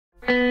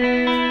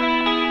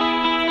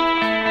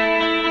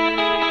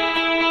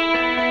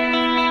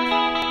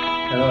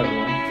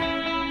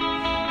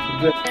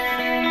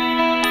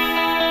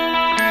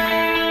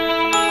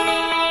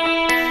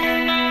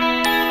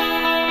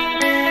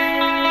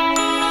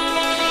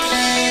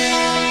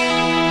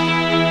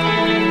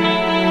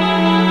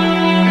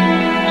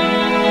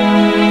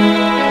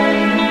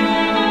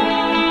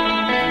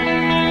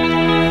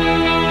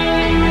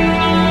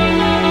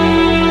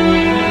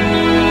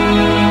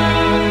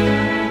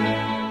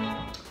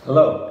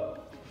Hello,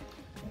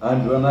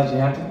 I'm Najee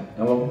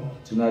and welcome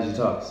to Najee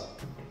Talks,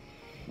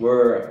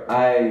 where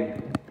I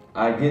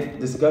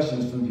get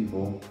discussions from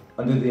people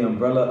under the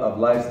umbrella of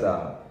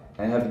lifestyle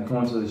and have them come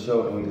onto the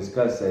show and we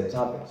discuss said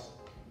topics.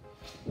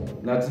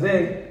 Now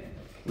today,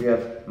 we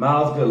have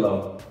Miles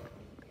Goodloe.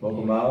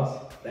 Welcome,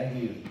 Miles. Thank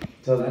you.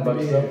 Tell them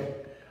about yourself.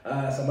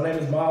 So my name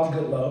is Miles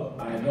Goodloe.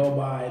 I go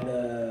by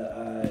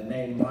the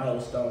name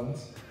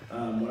Milestones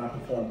when I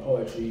perform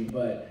poetry,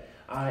 but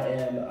I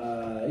am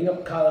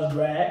college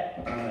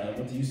grad.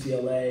 Went to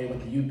UCLA,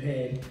 went to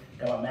UPenn,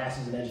 got my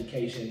master's in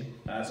education.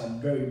 So I'm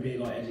very big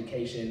on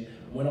education.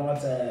 Went on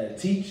to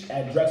teach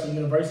at Drexel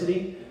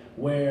University,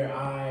 where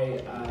I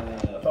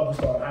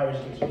focused on higher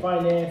education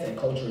finance and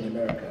culture in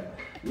America.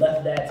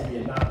 Left that to be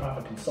a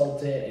nonprofit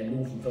consultant and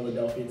moved from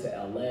Philadelphia to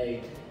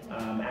LA.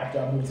 After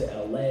I moved to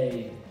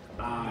LA,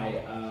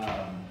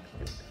 I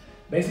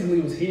basically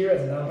was here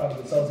as a nonprofit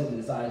consultant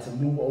and decided to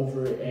move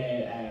over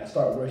and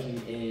start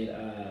working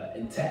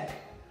in tech.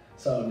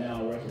 So now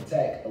I work in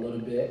tech a little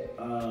bit,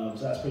 so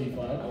that's pretty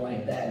fun. I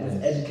like that.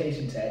 It's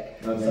education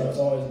tech, so it's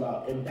always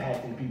about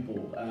impacting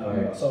people.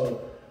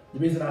 So the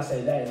reason I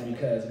say that is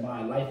because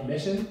my life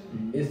mission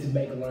is to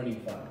make learning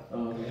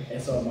fun. And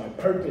so my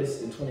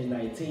purpose in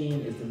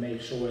 2019 is to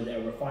make sure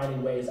that we're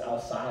finding ways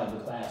outside of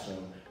the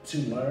classroom to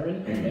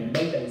learn and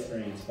make that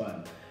experience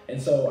fun.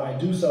 And so I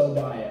do so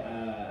by,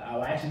 I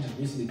actually just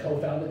recently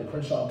co-founded the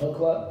Crenshaw Book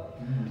Club.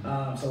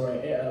 So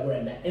we're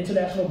an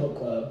international book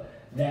club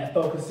that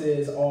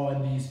focuses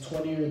on these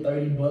 20 or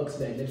 30 books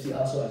that Nipsey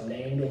Hussle has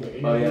named over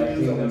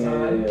interviews over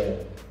time.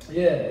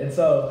 And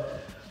so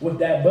with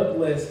that book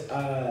list,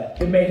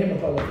 it made him a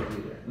prolific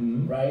leader,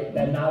 right?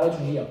 That knowledge,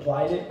 when he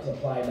applied it, because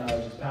applied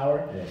knowledge is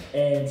power.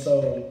 And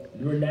so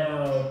we're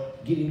now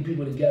getting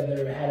people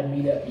together. We had a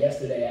meetup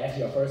yesterday,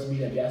 actually our first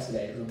meetup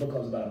yesterday, because the book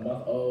club's about a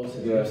month old,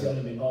 since Nipsey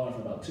only been gone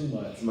for about 2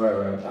 months.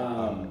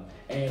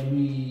 And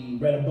we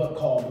read a book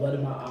called Blood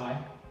in My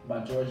Eye by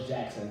George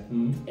Jackson.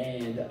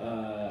 And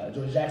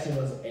George Jackson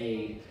was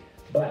a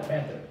Black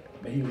Panther,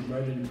 but he was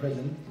murdered in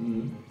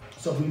prison.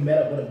 So we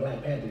met up with a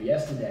Black Panther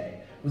yesterday,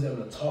 was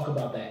able to talk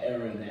about that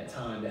era and that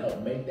time to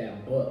help make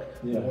that book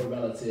more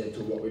relative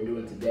to what we're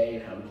doing today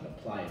and how we can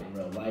apply it in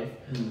real life.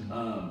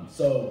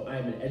 So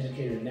I'm an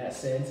educator in that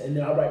sense, and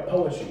then I write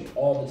poetry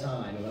all the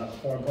time. And when I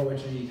perform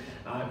poetry,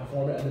 I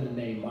perform it under the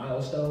name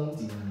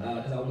Milestones,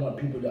 because I want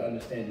people to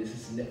understand this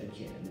is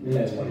significant. The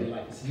best part of your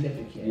life is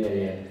significant.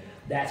 And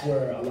that's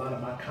where a lot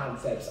of my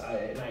concepts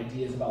and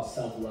ideas about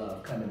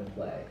self-love come into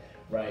play,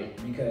 right?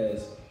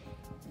 Because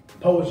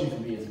poetry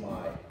for me is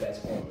my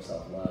best form of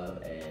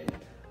self-love, and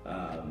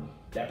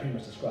that pretty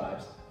much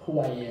describes who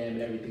I am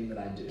and everything that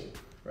I do,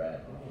 right?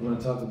 You want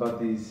to talk about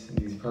these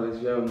products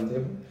you have on the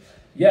table?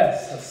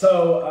 Yes,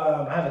 so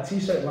I have a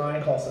t-shirt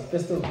line called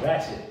Sophisticated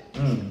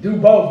Ratchet. Do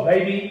both,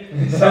 baby.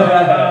 So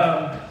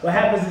what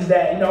happens is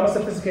that, I'm a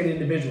sophisticated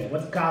individual.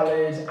 Went to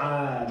college,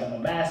 I got my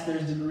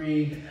master's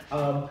degree,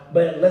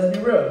 but let's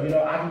be real,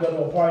 I can go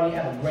to a party,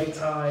 have a great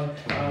time,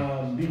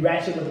 be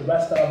ratchet with the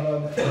rest of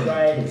them,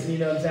 right? You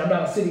know what I'm saying? I'm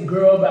not a city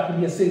girl, but I can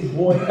be a city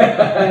boy. You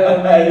know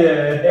what I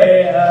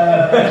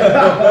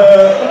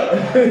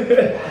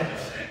mean?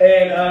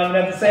 And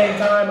at the same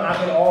time, I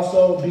can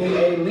also be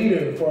a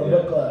leader for a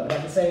book club. And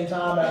at the same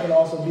time, I can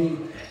also be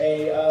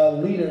a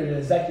leader and an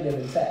executive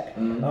in tech.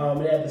 And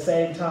at the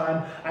same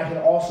time, I can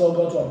also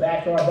go to a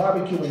backyard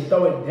barbecue and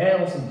throw it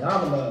down some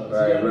dominoes.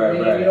 You know what I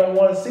mean? You don't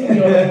want to see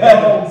me on the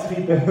phones,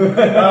 people.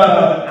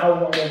 I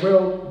want a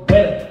real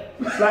winner.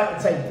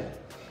 Slap the table.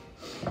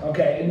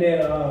 Okay, and then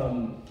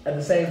at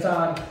the same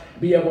time,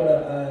 be able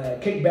to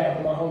kick back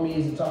with my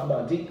homies and talk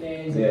about deep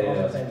things, and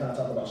also at the same time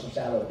talk about some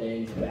shallow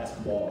things,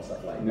 basketball and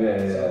stuff like that.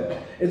 So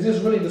it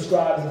just really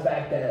describes the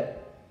fact that,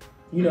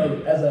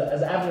 as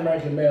an African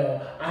American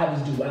male, I have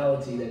this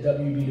duality that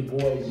W.B. Du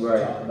Bois used to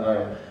talk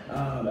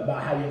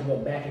about how you have to go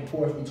back and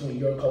forth between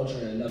your culture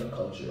and another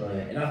culture.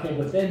 And I think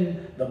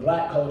within the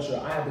Black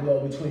culture, I have to go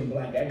between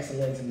Black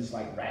excellence and just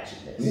like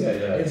ratchetness.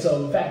 And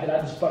so the fact that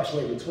I just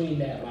fluctuate between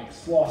that, like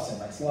Slauson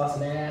Ave.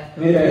 Slauson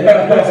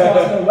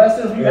and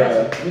Western, we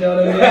ratchet. You know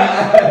what I mean?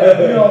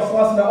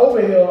 Slauson and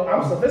Overhill,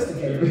 I'm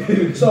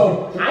sophisticated.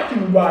 So I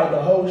can ride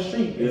the whole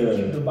street and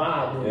keep the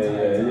vibe the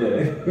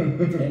entire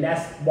time. And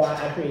that's why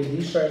I created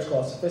these shirts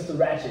called Sophisticated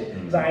Ratchet,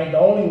 because I ain't the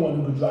only one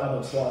who could drive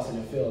up Slauson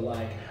and feel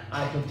like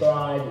I can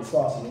thrive in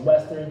Slauson and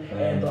Western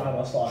and thrive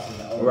on Slauson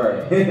and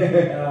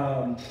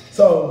Overhill.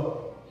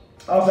 So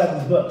I also have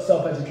this book,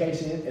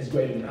 Self-Education is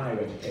Greater Than Higher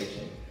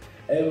Education.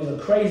 And it was a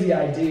crazy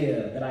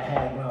idea that I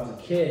had when I was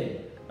a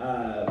kid,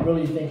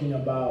 really thinking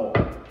about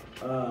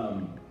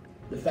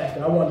the fact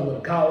that I wanted to go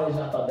to college,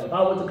 and I thought that if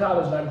I went to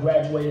college and I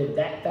graduated,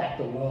 that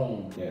fact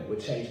alone would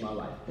change my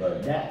life.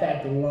 That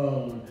fact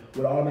alone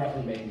would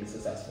automatically make me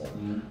successful.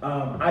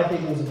 I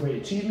think it was a great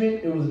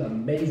achievement. It was an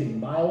amazing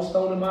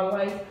milestone in my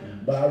life,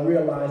 but I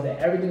realized that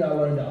everything I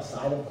learned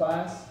outside of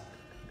class,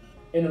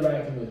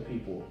 interacting with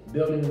people,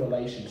 building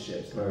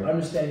relationships,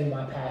 understanding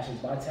my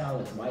passions, my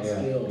talents, my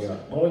skills,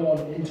 going on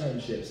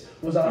internships,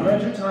 was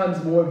 100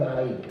 times more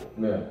valuable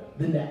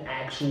than the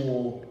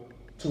actual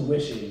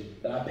tuition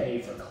that I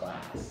paid for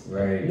class.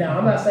 Right. Now,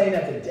 I'm not saying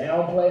that to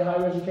downplay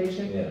higher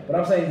education, Yeah. but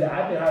I'm saying that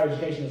I think higher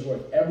education is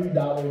worth every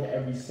dollar and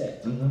every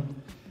cent. Mm-hmm.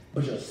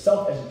 But your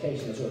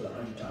self-education is worth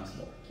 100 times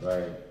more.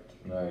 Right.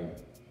 Right.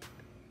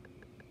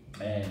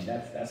 And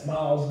that's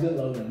Miles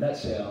Goodloe in a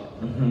nutshell,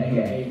 Mm-hmm.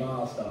 aka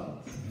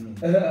Milestones.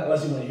 Mm-hmm.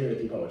 Unless you want to hear it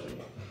through poetry.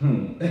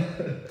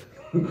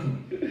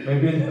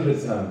 Maybe another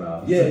time,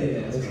 Miles.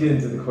 Yeah. Let's get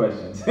into the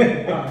questions. All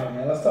right,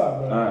 man. Let's talk,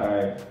 bro. All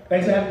right.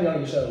 Thanks for having me on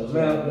your show.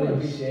 Man, I really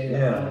appreciate it.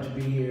 Yeah. I'm honored to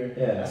be here.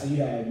 Yeah. I see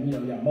you had, you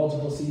got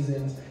multiple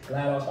seasons.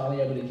 Glad I was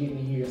finally able to get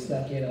me here,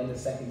 snuck in on the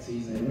second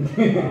season.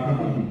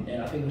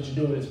 And I think what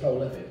you're doing is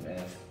prolific,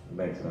 man.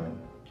 Thanks, man.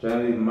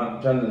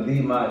 Trying to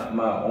leave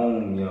my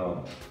own,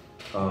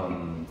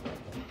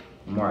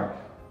 mark.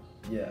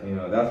 Yeah.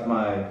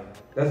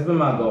 That's been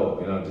my goal.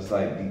 Just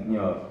like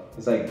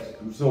it's like,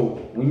 so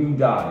when you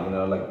die,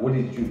 like what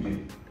did you do?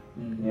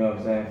 Mm-hmm. You know what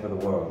I'm saying, for the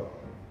world?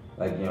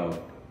 Like,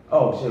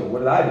 oh shit, what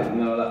did I do?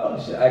 Like, oh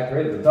shit, I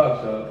created a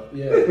talk show.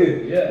 Yeah.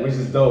 Yeah. Which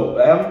is dope.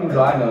 Like, how many people do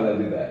I know that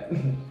do that?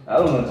 I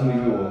don't know too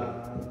many people.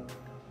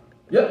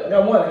 Yep, I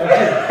got one.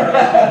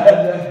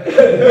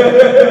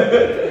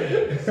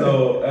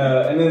 So,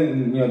 and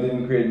then,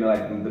 then creating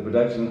like the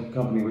production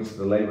company, which is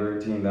the labor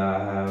team that I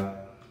have.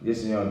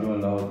 Just,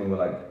 doing the whole thing with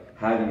like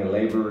having a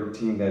labor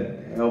team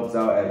that helps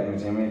out at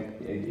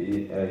entertainment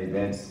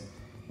events.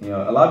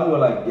 A lot of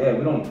people are like, yeah,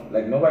 we don't,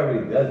 like, nobody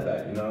really does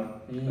that,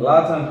 Mm-hmm. A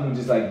lot of times people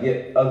just like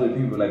get other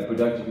people, like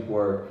production people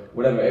or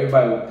whatever,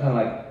 everybody would kind of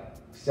like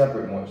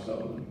separate more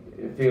so.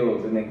 It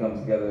feels and then comes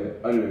together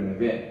under an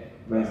event.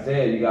 But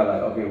instead you got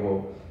like, okay,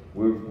 well,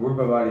 we're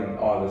providing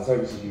all the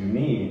services you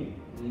need.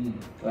 Mm-hmm.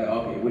 Like,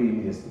 okay, what do you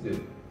need us to do?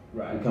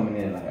 Right. We're coming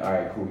in like, all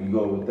right, cool, you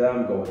go with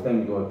them, you go with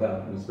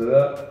them. We split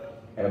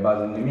up,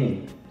 everybody's under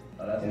me.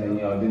 Oh, that's and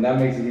then, then that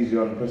makes it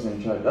easier on the person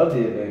in charge of the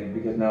event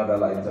because now they're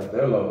like, it's up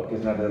their load.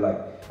 Because now they're like,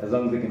 as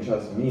long as they can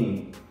trust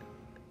me,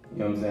 you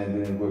know what I'm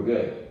saying, then we're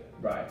good.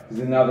 Right. Because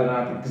then now they're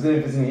not, because then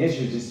if there's any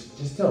issues,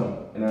 just tell me.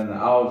 And then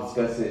I'll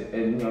discuss it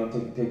and,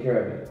 take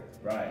care of it.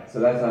 Right. So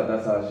that's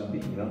how it should be,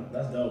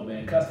 That's dope,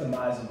 man.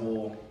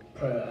 Customizable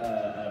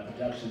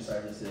production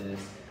services.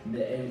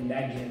 And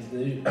that gives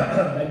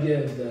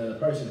the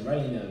person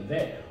running the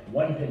event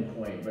one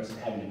pinpoint versus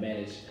having to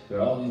manage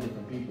all these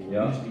different people. You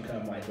just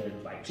become like their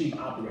chief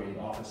operating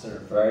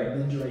officer for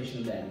the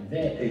duration of that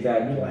event.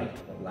 Exactly. And you're like,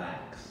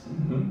 relax.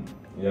 Mm-hmm.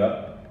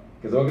 Yeah.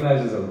 Because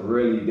organizers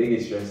they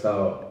get stressed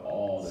out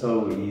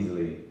so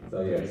easily.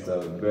 So yeah,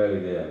 so very.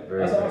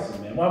 That's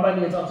awesome, man. Well, I might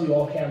need to talk to you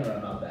off camera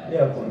about that.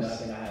 Yeah, of course. I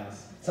think I have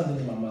something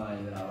in my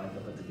mind that I like to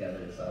put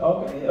together. So.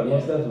 Okay, yeah,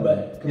 most definitely.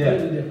 But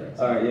completely different.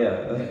 So. All right,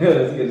 yeah.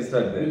 Let's get it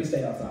started then. We can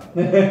stay outside.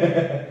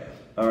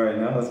 All right,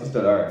 now let's get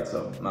started. All right,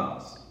 so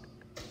Miles,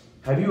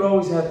 have you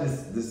always had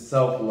this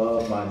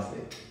self-love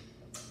mindset?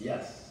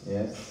 Yes.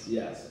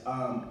 Yes.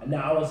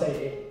 Now I would say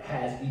it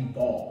has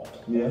evolved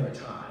over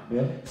time.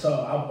 Yeah. So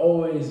I've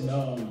always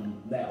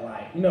known that,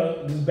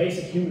 just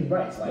basic human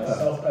rights,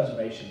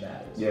 self-preservation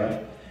matters. Yeah.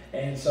 Right?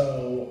 And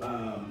so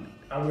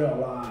I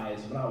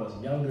realized when I was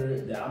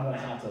younger that I'm gonna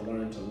have to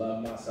learn to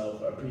love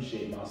myself,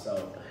 appreciate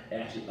myself,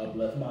 and actually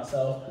uplift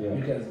myself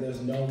because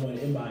there's no one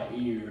in my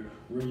ear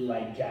really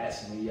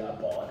gassing me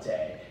up all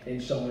day and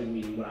showing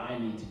me what I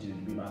need to do to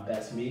be my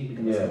best me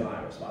because it's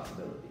my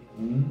responsibility.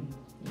 Mm-hmm.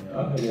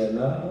 Okay, yeah,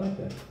 no, I like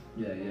that.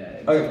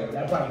 Yeah. Okay. So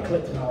that probably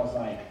clicked when I was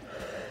like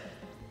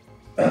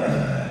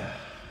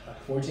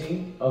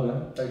 14,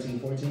 13,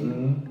 14.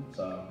 Mm-hmm.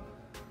 So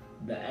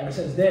ever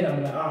since then,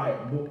 I'm like, all right,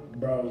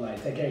 bro,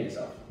 take care of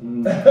yourself.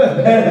 Mm-hmm.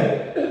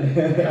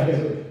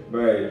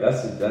 Right,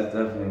 that's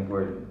definitely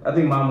important. I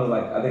think I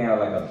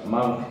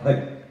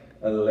had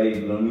a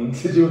late blooming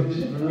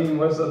situation for me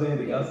more so than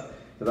anything else.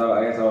 Because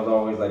I guess I was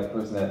always the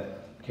person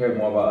that cared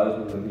more about other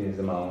people's opinions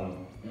than my own.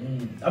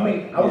 I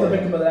mean, I was a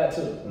victim of that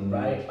too,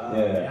 right?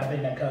 And I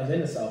think that comes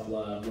into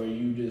self-love, where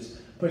you just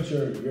put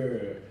your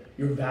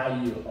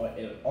value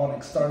on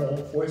external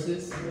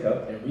forces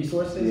and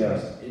resources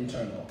versus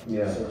internal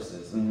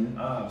sources.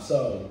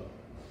 So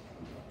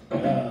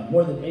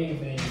more than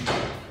anything,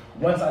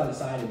 once I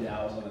decided that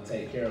I was going to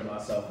take care of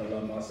myself and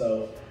love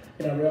myself,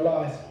 and I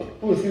realized,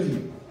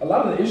 a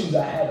lot of the issues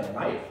I had in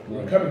life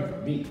were coming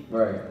from me.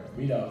 Right.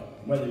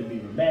 Whether it be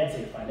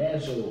romantic,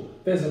 financial,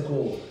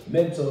 physical,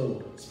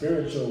 mental,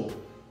 spiritual,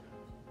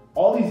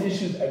 all these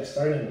issues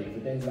externally for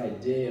things that I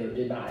did or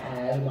did not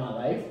have in my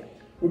life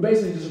were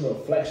basically just a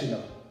reflection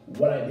of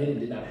what I did and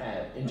did not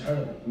have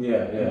internally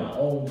in my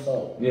own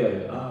soul.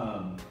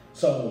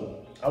 So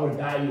I would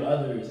value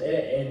others,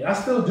 and I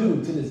still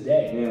do to this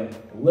day.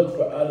 Look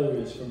for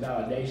others for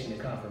validation and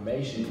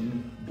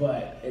confirmation,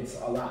 but it's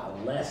a lot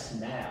less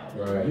now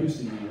than it used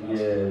to be when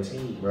I was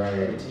 14,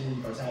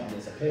 13, first having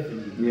this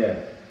epiphany.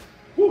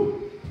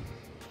 Whew.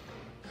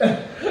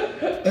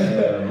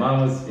 Mine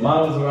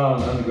was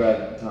around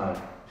undergrad time.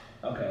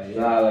 Okay.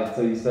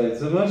 So you said,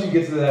 so once you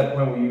get to that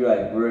point where you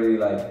really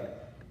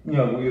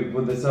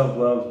with the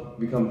self-love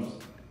becomes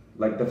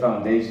the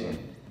foundation,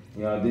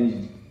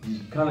 then you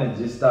kind of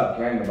just stop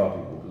caring about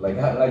people,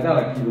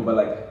 not people, but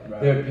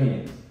their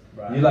opinions.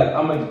 Right. You're like,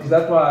 because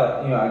that's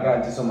why, I got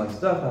into so much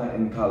stuff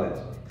in college.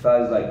 Because I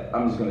was like,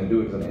 I'm just going to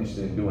do it because I'm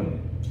interested in doing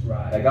it.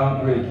 Right. Like, I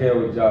don't really care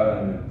what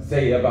y'all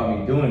say about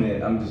me doing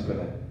it. I'm just going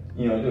to,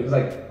 do it.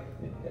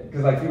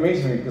 Because like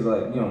Freemasonry, because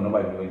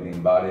nobody knew anything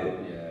about it.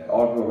 Yeah.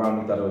 All people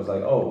around me thought it was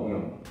like,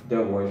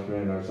 devil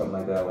worshiping or something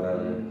like that,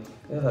 whatever.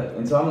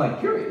 And so I'm like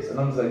curious. And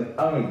I'm just like,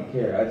 I don't even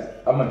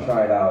care. I'm going to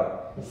try it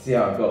out, see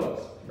how it goes.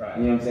 Right.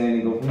 You know what I'm saying?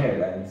 And go from there.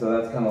 Like, and so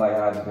that's kind of like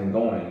how it's been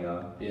going,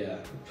 Yeah.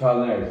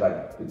 Trial and error is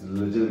like, it's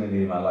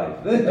legitimately in my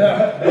life.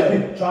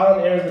 Trial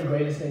and error is the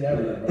greatest thing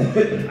ever, bro.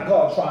 I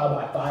call it trial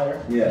by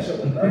fire. Yeah. That shit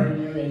will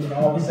burn you, and then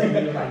all of a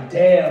sudden you're like,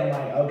 damn,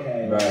 like,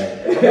 okay.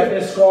 Right. I got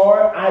this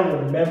scar, I will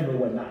remember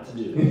what not to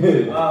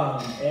do.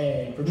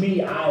 And for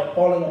me,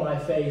 falling on my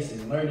face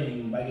and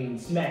learning by getting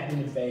smacked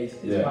in the face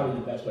is probably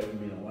the best way for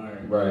me to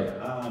learn. Right.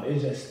 It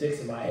just sticks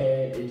in my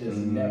head. It just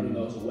never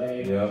goes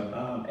away.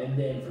 Yeah. And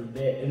then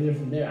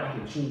from there, I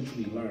can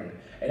truly learn.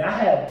 And I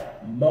have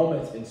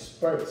moments and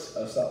spurts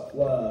of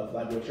self-love,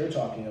 like what you're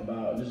talking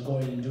about, just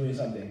going and doing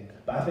something.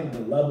 But I think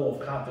the level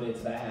of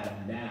confidence that I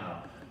have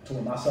now to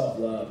where my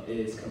self-love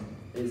is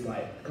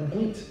like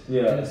complete.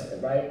 Yeah.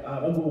 Right?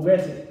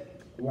 Granted,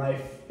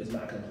 life is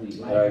not complete.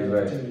 Life is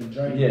a continuing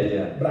journey.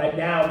 Yeah. But I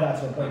now got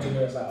to a point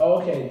where it's like,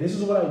 okay, this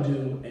is what I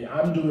do, and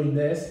I'm doing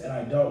this, and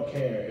I don't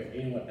care if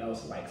anyone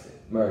else likes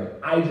it. Right.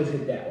 I just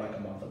hit that like a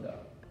month ago.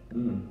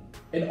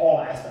 In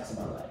all aspects of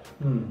my life.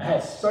 I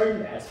had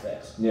certain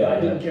aspects, but I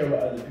didn't care what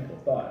other people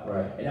thought.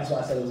 Right. And that's why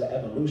I said it was an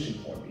evolution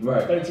for me.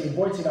 Right. 13,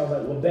 14, I was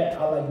like, well,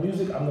 I like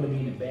music, I'm going to be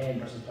in a band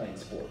versus playing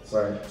sports.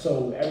 Right.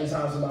 So every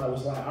time somebody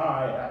was like, all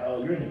right,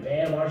 you're in a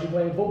band, why aren't you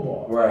playing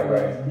football?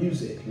 Right.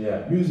 Music.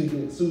 Yeah. Music,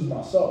 it soothes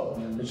my soul.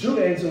 The true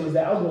answer was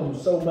that I was going to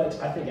do so much,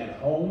 I think, at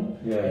home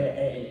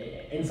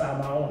and inside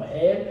my own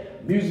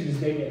head. Music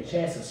just gave me a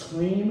chance to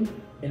scream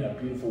in a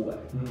beautiful way.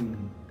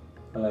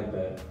 I like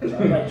that. I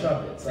play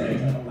trumpet, so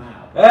it's like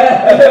loud.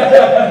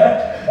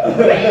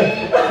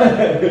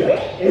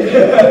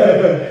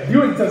 You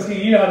went to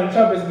Tuskegee, you know how the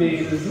trumpets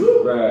be.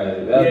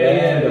 Right, that's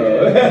band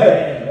though.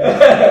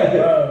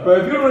 But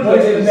if you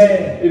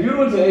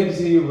went to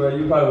HBCU, bro,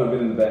 you probably would have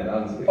been in the band,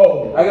 honestly.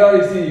 Oh. I can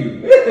already see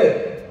you.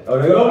 There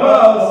go I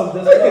Miles.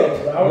 was this close,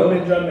 bro. I would have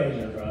been drum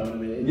major, bro.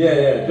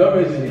 Yeah, drum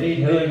major be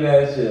killing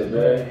that shit,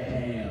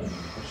 man. Damn,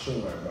 for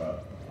sure, bro.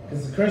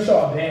 Because the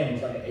Crenshaw band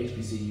was like an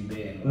HBCU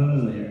band when I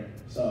was there.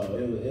 So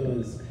it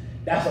was,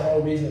 that's the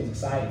whole reason it was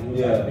exciting. It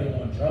was like being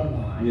on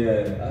drumline.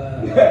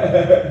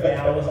 And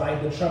I was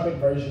like the trumpet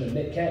version of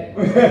Nick Cannon.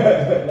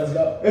 Let's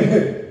go.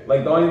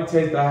 Like the only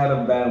taste I had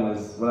of band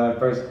was when I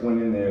first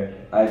went in there,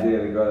 I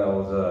dated a girl that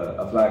was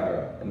a flat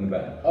girl in the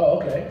band.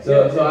 Oh, okay.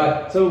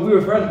 So we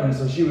were freshmen,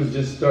 so she was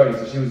just starting.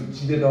 So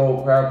she did the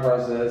whole choir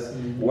process,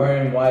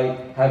 wearing white,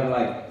 having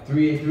like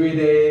three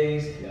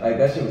days. Like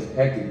that shit was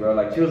hectic, bro.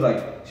 Like she would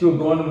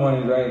go in the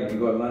morning, right, and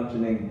go at lunch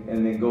and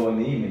then go in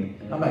the evening.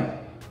 I'm like,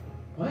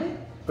 what?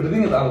 But the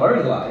thing is, I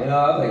learned a lot. I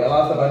was like a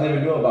lot of stuff I never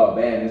knew about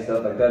band and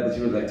stuff like that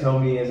she would like tell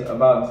me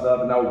about and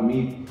stuff, and I would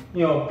meet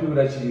people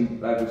that she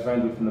like was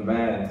friends with from the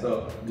band.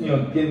 So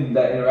getting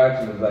that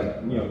interaction was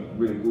like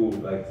really cool.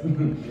 Like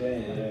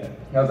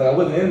I was like I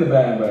wasn't in the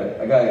band, but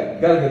I got a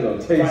good little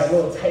taste. Right, a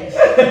little taste, a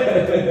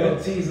little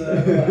teaser,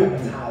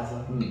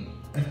 appetizer.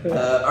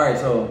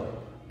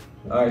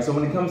 All right. So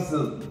when it comes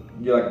to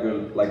your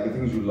the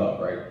things you love,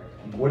 right?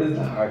 What is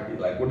the hierarchy?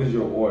 Like, what is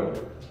your order?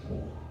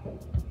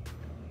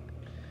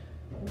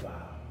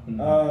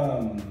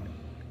 Wow.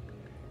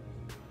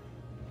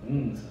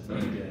 This is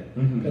really good.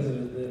 Because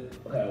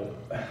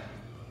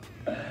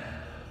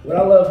what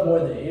I love more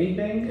than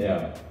anything,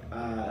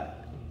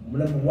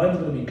 number one's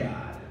gonna be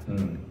God.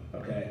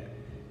 Okay.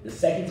 The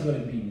second's gonna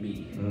be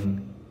me.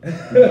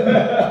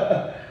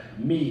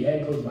 Me. That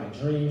includes my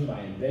dreams, my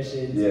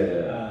ambitions,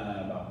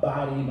 my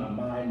body, my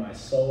mind, my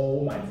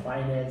soul, my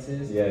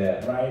finances.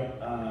 Right.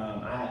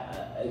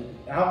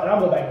 I'll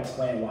go back and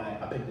explain why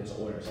I picked this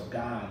order. So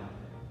God,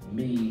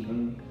 me,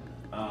 then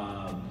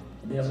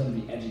there's going to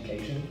be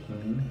education,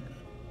 then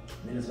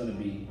there's going to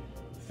be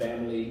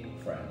family,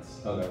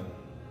 friends,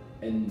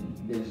 and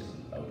then it's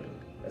open.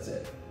 That's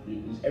it.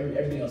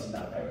 Everything else is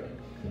not a priority.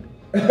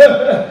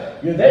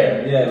 You're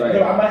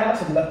there. I might have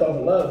some leftover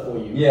love for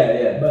you.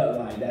 But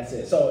like that's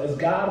it. So it's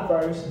God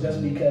first,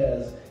 just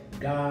because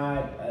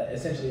God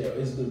essentially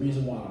is the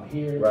reason why I'm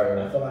here.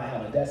 I feel like I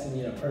have a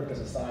destiny and a purpose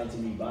assigned to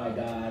me by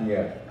God.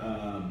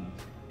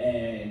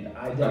 And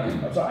I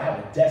have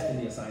a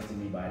destiny assigned to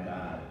me by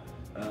God.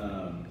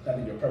 I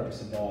think your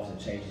purpose evolves and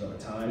changes over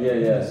time. You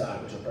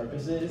decide what your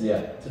purpose is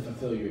to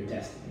fulfill your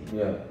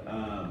destiny.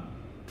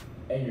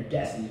 And your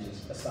destiny is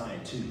just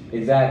assigned to you.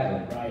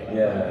 Exactly. Right?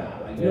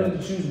 You don't have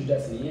to choose your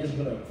destiny is.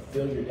 You're going to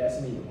fulfill your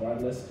destiny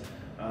regardless.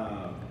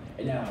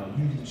 And now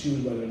you get to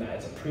choose whether or not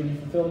it's a pretty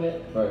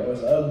fulfillment or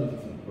it's an ugly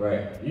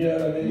fulfillment. You know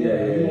what I mean? You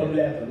want to do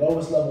that at the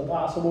lowest level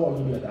possible, or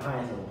you do it at the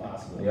highest level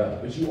possible.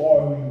 But you are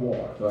who you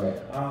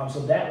are. So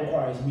that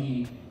requires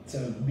me to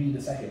be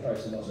the second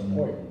person most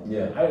important.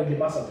 I gotta get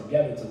myself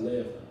together to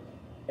live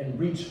and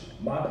reach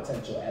my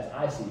potential as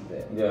I see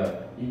fit.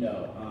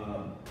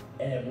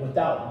 And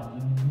without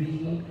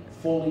me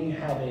fully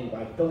having,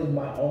 like, filling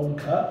my own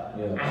cup,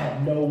 I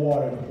have no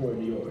water to pour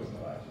into yours.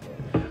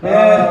 And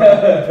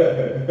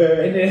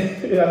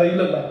then, you know, you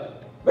look like.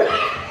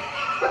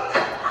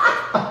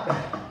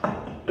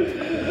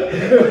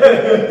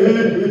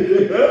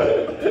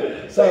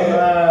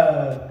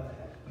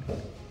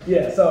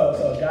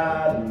 So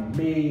God,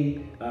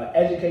 me,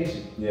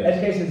 education.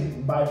 Education is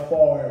by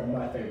far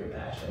my favorite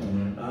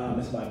passion.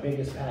 It's my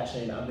biggest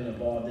passion. I've been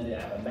involved in it.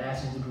 I have a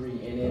master's degree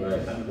in it.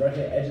 I've been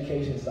working in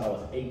education since I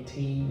was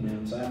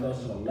 18. So I've gone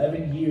through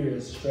 11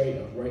 years straight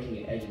of working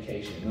in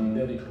education,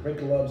 building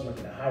curriculums,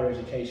 working in higher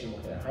education,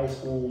 working in high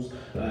schools,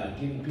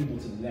 getting people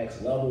to the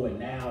next level, and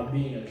now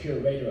being a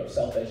curator of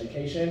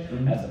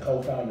self-education as the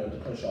co-founder of the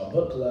Crenshaw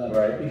Book Club,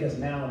 because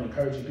now I'm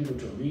encouraging people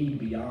to read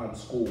beyond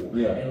school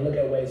and look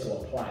at ways to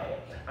apply it.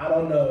 I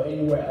don't know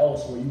anywhere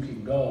else where you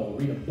can go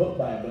read a book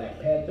by a Black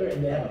Panther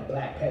and then have a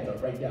Black Panther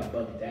break that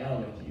book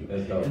down with you.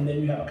 And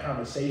then you have a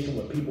conversation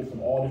with people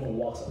from all different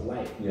walks of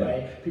life,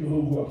 right? People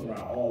who grew up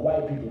around all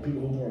white people,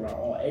 people who grew up around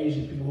all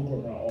Asians, people who grew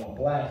up around all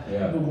Black,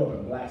 people who grew up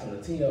in Blacks and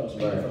Latinos,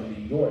 people from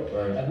New York.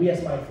 And we had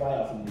somebody fly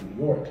out from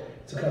New York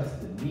to come to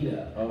the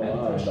meetup at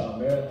the Crenshaw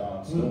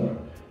Marathon store.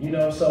 You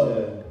know,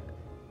 so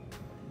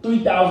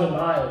 3,000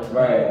 miles,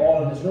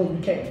 all in this room.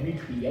 You can't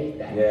recreate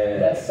that.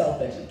 That's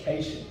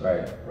self-education,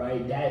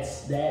 right?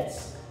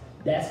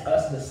 That's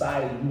us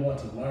deciding we want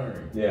to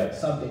learn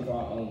something for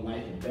our own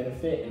life and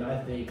benefit. And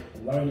I think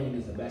learning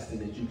is the best thing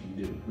that you can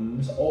do.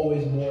 There's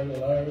always more to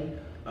learn,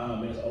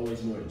 and there's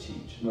always more to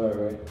teach.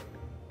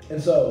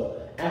 And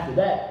so after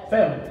that,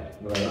 family.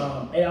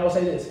 And I will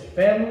say this: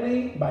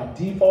 family by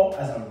default,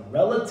 as a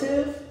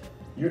relative,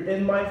 you're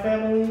in my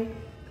family.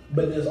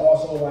 But there's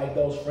also like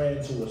those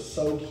friends who are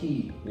so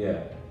key.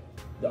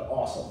 The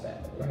awesome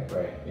family.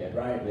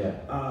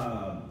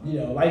 You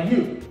know, like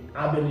you.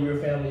 I've been to your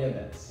family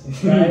events.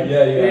 Right? You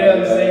know what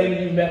I'm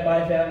saying? You've met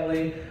my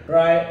family,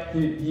 right?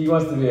 He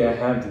wants to be a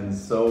Hampton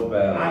so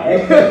bad. I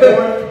am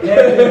your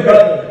Hampton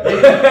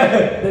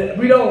brother.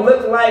 We don't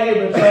look like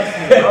it, but trust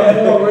me,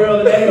 I'm more real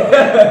than they are.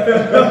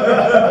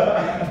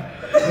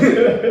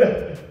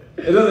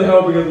 It doesn't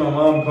help because my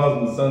mom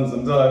calls him son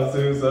sometimes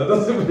too, so it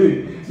doesn't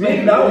really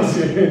acknowledge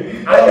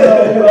it. I don't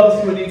know who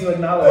else we need to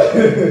acknowledge.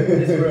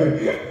 It's real.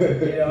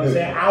 You know what I'm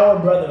saying? Our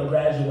brother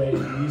graduated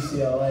from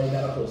UCLA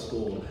Medical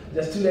School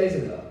just 2 days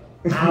ago.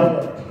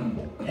 Our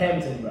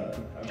Hampton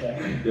brother, okay?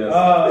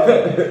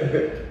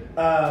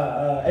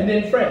 And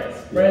then friends.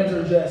 Friends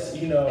are just,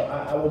 you know,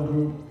 I would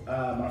group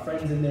my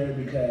friends in there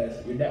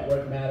because your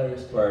network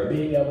matters.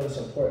 Being able to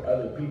support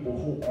other people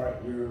who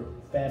aren't your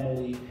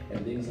family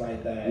and things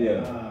like that,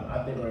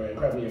 I think are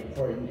incredibly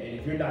important. And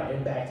if you're not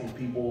impacting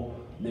people,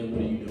 then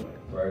what are you doing?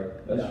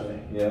 That's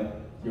nothing. True.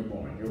 You're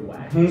boring, you're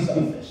whack, you're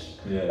selfish.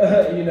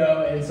 You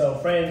know, and so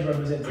friends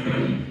represent to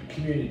me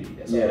community.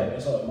 And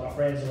so my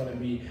friends are going to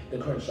be the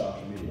Crenshaw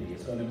community.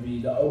 It's going to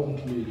be the Oakland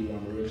community where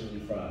I'm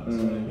originally from. It's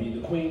going to be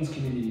the Queens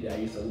community that I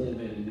used to live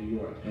in New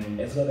York.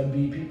 It's going to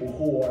be people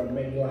who are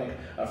maybe like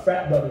a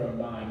frat brother of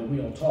mine, but we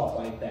don't talk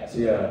like that. So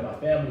they're in my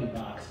family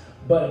box.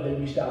 But if they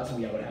reached out to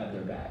me, I would have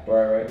their back.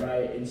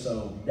 Right? And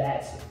so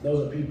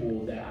those are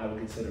people that I would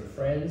consider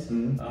friends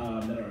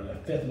that are the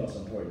fifth most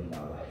important in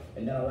my life.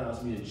 And that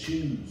allows me to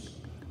choose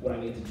what I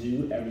need to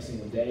do every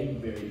single day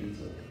very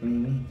easily.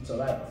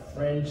 So I have a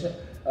friend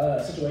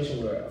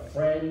situation where a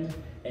friend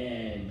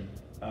and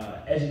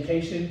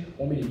education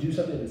want me to do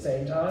something at the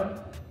same time.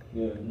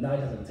 9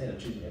 times out of 10 I'm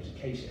choosing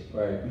education.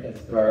 Because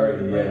it's the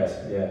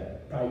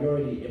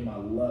priority in my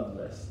love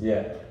list.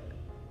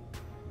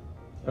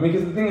 I mean,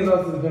 because the thing is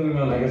also depending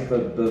on, I guess, the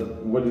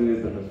what it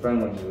is that the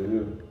friend wants you to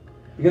do.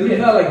 Because if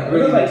it's not like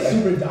really like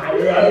super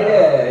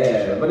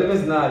dire. But if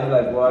it's not, you're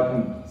like, well, I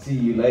can see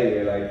you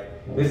later. Like,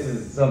 this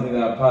is something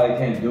that I probably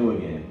can't do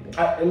again.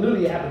 It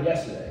literally happened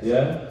yesterday.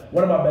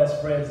 One of my best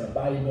friends is a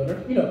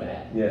bodybuilder. You know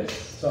that.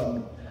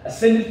 Some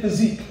ascended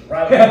physique,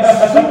 right?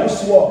 Super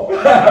swole.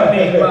 I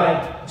mean,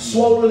 like,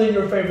 swoller than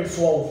your favorite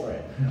swole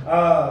friend.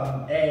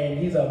 And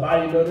he's a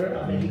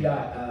bodybuilder. I think he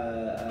got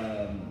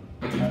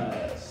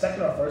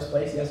second or first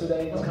place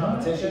yesterday in his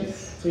competition.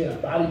 Nice. So he had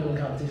a bodybuilding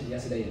competition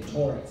yesterday in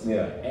Torrance.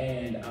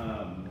 And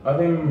I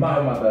think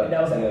about that. And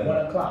that was at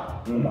 1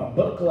 o'clock. My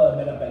book club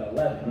met up at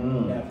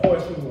 11. And of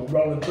course, people were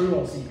rolling through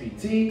on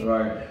CPT.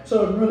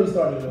 So it really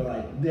started at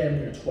like damn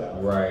near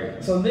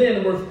 12. So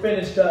then we're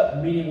finished up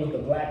meeting with the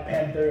Black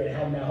Panther and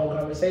having that whole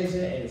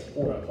conversation, and it's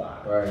 4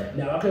 o'clock.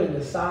 Now I couldn't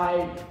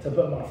decide to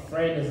put my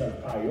friend as a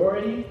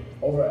priority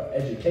over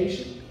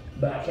education.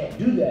 But I can't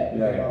do that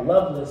because my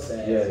love list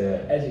says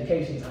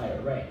education's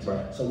higher ranked.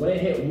 So when it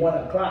hit 1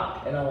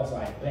 o'clock, and I was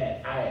like, man,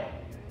 I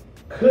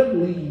could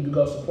leave to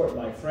go support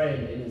my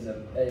friend in his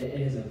event,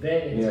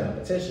 in his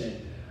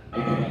competition. I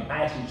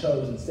actually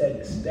chose instead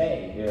to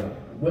stay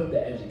with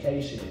the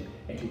education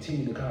and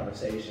continue the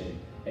conversation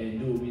and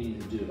do what we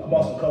need to do. I'm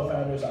also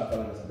co-founder, so I feel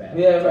like it's a bad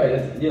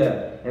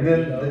And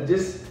then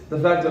just the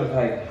fact of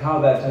like how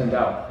that turned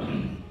out.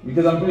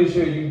 Because I'm pretty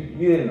sure you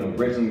didn't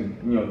originally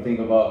think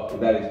about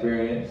that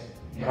experience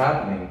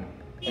happening,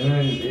 and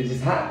then it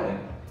just happened.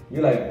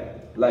 You're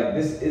like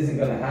this isn't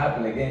gonna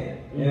happen again.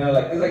 You know,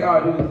 like, it's like how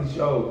I do with these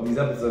shows, these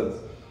episodes.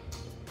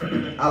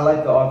 I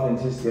like the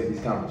authenticity of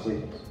these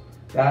conversations.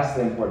 That's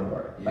the important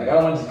part. Like, I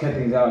don't want to just cut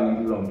things out and then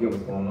people don't get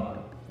what's going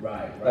on.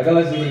 Right. Like,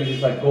 unless it really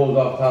just like goes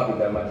off topic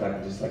that much, I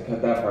could just like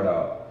cut that part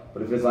out.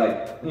 But if it's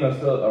like, you know,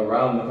 still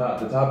around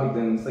the topic,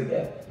 then it's like,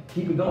 yeah,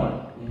 keep it going.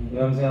 You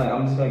know what I'm saying? Like,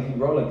 I'm just gonna keep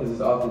rolling because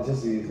this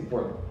authenticity is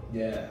important.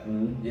 Yeah.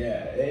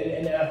 Yeah.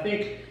 And I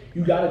think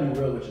you got to be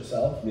real with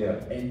yourself. Yeah.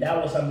 And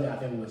that was something I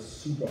think was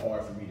super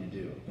hard for me to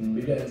do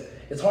because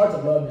it's hard to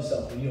love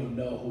yourself when you don't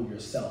know who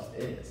yourself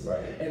is.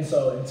 Right. And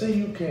so until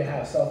you can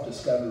have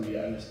self-discovery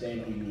and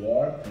understand who you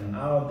are,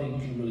 I don't think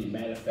you can really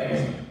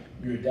manifest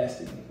your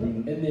destiny.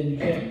 And then you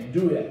can't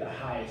do it at the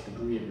highest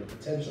degree of your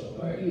potential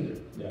either.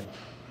 Yeah.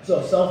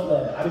 So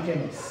self-love, I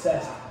became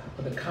obsessed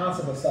with the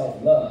concept of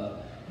self-love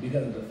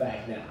because of the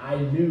fact that I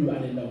knew I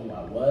didn't know who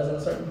I was at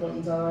a certain point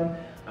in time.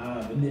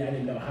 And then I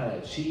didn't know how to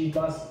achieve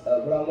what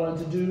I wanted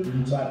to do,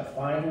 so I had to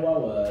find who I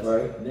was,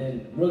 and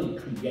then really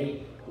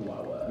create who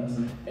I was,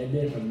 and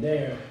then from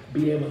there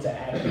be able to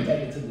actually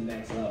take it to the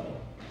next level.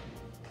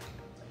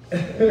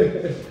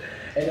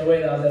 And the way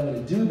that I was able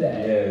to do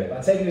that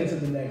by taking it to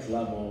the next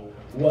level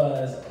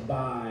was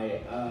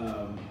by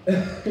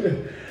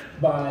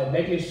by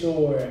making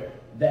sure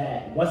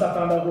that once I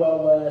found out who I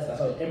was, I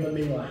started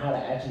implementing on how to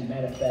actually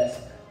manifest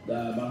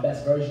my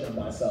best version of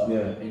myself.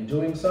 In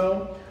doing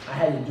so, I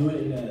had to do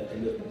it in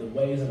the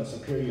ways of a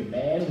superior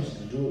man, which is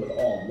to do it with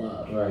all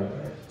love. Right.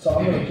 So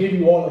I'm going to give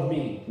you all of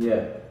me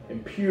in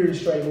pure and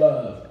straight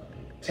love.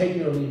 Take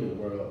it or leave it,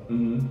 world.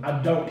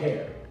 I don't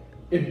care.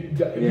 If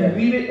you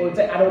leave it or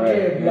take, I don't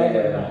care if you like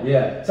it or not.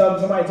 Yeah.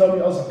 Somebody told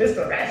me, oh, so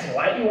Mr. Ratchet,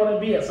 why do you want to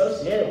be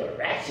associated with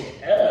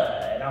Ratchet?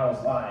 And I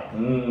was like,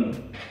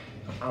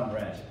 I'm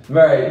Ratchet.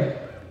 Right.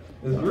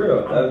 It's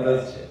real.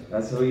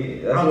 That's who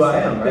I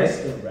am, right?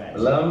 Ratchet.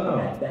 Let them know.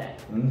 Like that.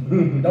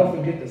 Don't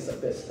forget the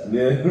sophisticated.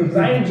 Yeah. Because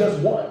I ain't just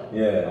one.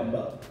 Yeah. I'm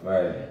both.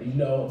 Right. You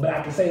know, but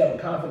I can say that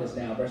with confidence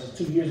now versus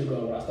 2 years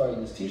ago when I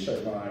started this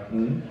t-shirt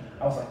line.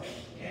 I was like,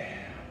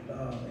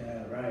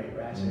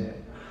 Ratchet.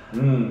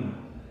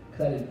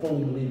 Because I didn't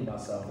fully believe in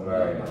myself. And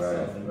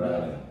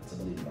enough to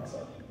believe in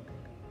myself.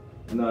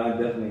 No, I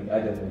definitely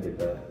get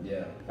that.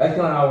 Yeah. That's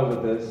kind of how I was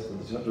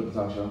with the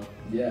talk show.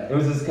 Yeah. It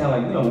was just kind of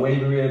like, you know,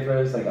 wavery at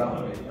first, like, I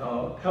don't really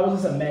know. How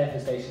was this a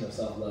manifestation of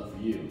self-love for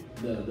you,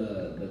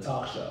 the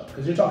talk show?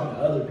 Because you're talking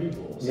to other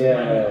people, so it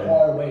might be a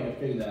hard way to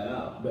figure that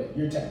out, but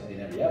you're technically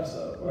in every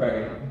episode.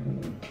 Right.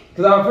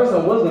 Because at first I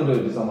was going to do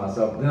it just on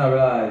myself, but then I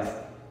realized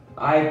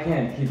I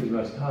can't keep as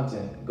much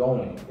content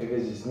going if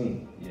it's just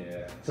me.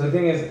 Yeah. So the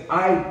thing is,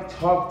 I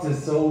talk to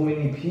so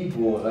many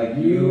people, like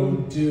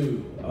you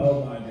do.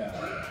 Oh my God.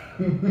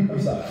 I'm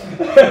sorry.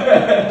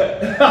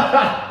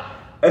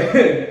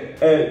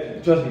 Hey,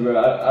 trust me, bro.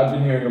 I've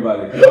been hearing about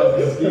it. 'Cause I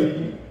was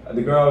skinny.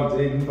 The girl I was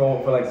dating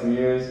for like some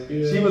years.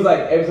 She was like,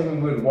 every time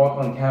we would walk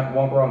around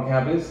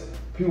campus,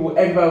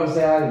 everybody would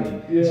say hi to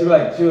me. She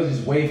would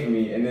just wait for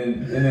me, and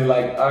then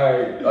like, all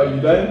right, are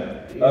you done?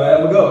 All right,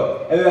 I'm gonna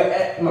go. And then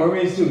like my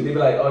roommates too, they'd be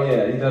like, oh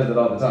yeah, he does that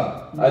all the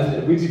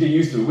time. We just get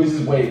used to it. We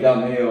just wait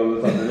down the hill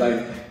or something.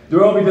 Like,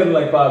 they're only done in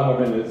like 5 more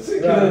minutes.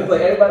 Because it's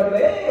like everybody be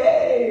like, hey.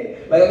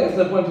 Like I get to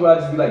the point where I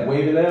just be like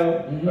waving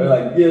them, or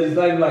like it's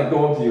not even like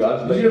go up to you. I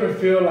just Did you ever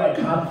feel like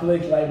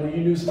conflict, like when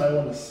you knew somebody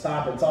wanted to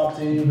stop and talk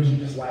to you, but you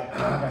just like,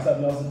 I got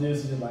something else to do,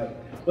 so you're like,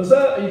 what's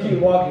up? And you keep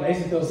walking. I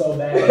used to feel so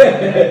bad.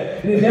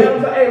 And then now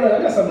I'm like, hey, look,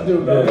 I got something to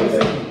do, bro.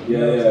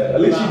 Yeah.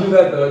 At least you do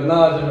that to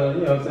acknowledge them,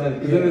 you know what I'm saying?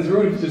 Because then it's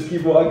rude to just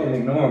keep walking and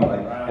ignore them.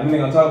 Like, and then they're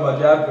gonna talk about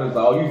you after. It's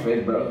like, oh, you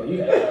fake, bro. You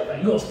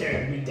gonna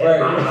stare at me dead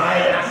in my eye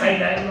and I say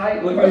nothing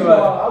like, look first of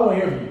all, I won't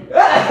hear from you.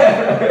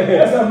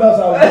 That's something else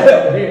I was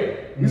doing over here.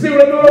 You see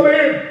what I'm doing over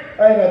here?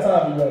 I ain't got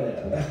time for you right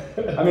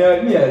now. I mean,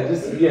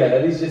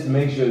 at least just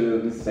make sure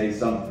to say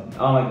something. I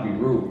don't like to be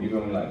rude, you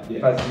feel me? Like,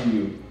 if I see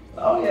you,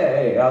 oh yeah,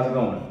 hey, how's it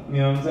going? You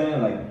know what I'm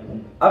saying? Like,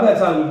 I've had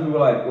times when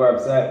people like were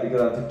upset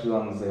because I took too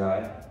long to say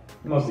hi.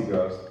 Mostly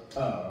girls.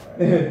 Oh,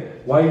 okay.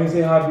 Why you didn't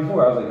say hi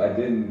before? I was like, I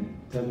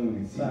didn't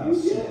technically see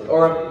you yet.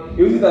 Or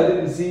it was either I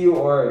didn't see you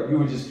or you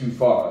were just too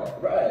far.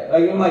 Right.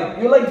 Like, I'm like,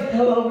 you're like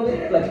hell over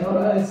there. Like, how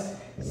did I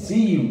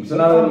see you? So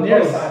now I'm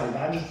near side.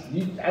 I just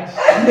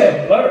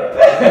blur.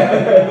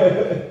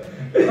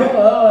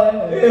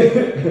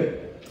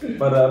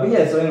 But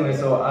yeah, so anyway,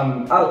 so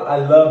I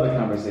love the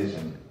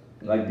conversation,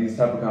 like these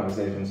type of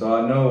conversations. So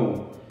I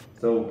know,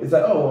 so it's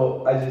like,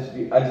 oh well,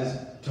 I just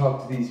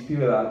talk to these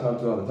people that I talk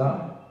to all the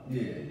time.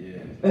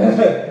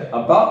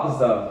 About the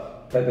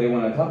stuff that they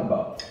want to talk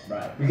about.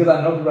 Right. Because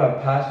I know people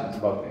have passions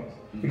about things.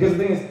 Because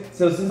the thing is,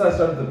 so since I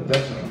started the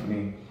production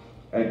company,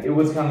 like, it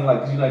was kind of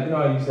like, you know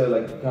how you said,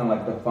 like, kind of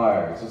like the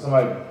fire. So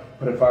somebody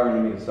put a fire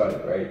into me to start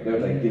it, right? They were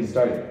like, get it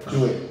started,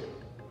 do it,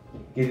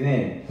 get it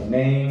in,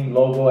 name,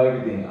 logo,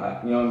 everything. You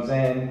know what I'm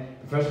saying?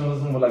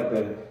 Professionalism with like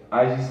the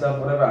IG stuff,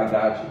 whatever, I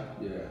got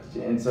you.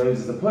 Yeah. And so it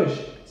was just a push.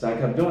 So I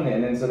kept doing it.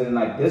 And then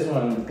like this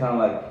one was kind of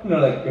like, you know,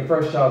 like your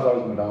first shot is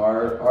always gonna be the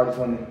hardest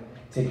one to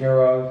take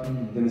care of.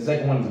 Then the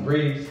second one is a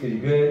breeze, because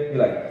you're good.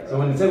 You're like, so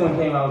when the second one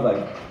came out, I was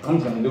like, I'm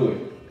just gonna do it.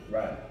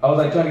 Right. I was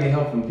like trying to get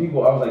help from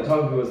people. I was like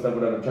talking to people and stuff,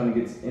 whatever, trying to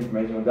get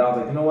information. But I was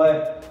like, you know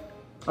what?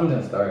 I'm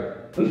gonna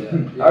start. I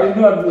already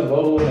knew how to do the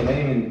logo and the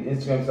name and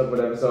Instagram stuff,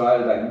 whatever. So I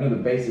like knew the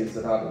basics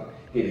of how to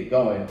get it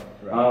going.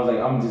 Right. I was like,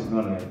 I'm just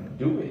gonna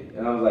do it.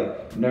 And I was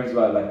like nervous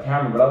about like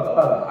camera, but I was like,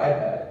 oh, the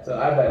iPad. So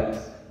iPad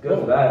is good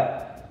for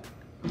that.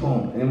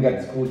 Boom. And then we got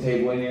this cool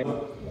table in here.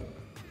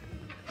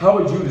 How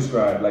would you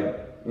describe, like,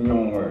 in your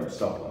own words,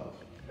 self-love?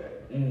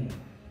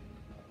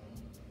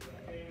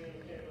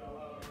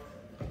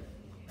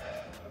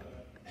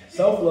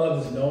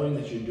 Self-love is knowing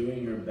that you're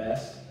doing your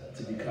best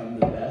to become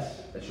the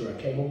best that you are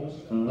capable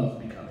of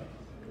becoming.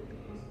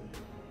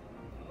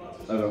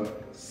 Okay.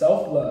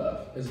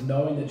 Self-love is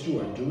knowing that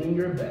you are doing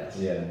your best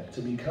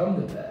to become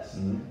the best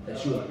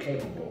that you are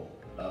capable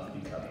of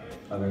becoming.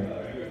 Okay.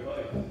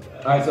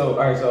 All right.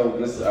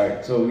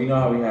 So we know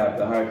how we have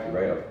the hierarchy,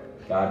 right? Of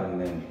God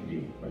and then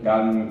you, or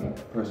God and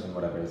person,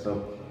 whatever.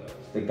 So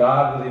the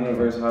God of the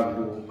universe,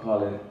 however people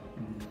call it,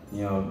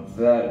 you know,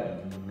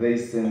 that they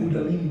send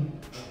the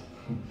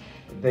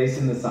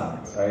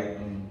signs, right?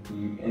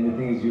 And the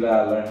thing is, you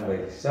gotta learn how to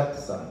accept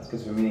the signs.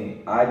 Because for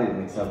me, I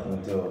didn't accept them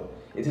until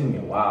it took me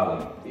a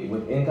while. Like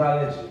within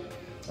college,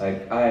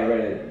 like I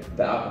read it,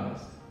 The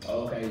Alchemist.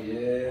 Okay,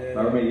 yeah.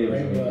 My roommate gave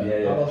it to me.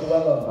 Yeah.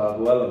 Paulo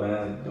Coelho,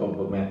 man, dope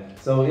book, man.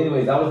 So,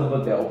 anyways, that was the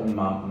book that opened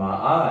my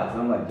eyes.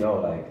 And I'm like, yo,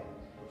 like,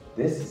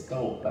 this is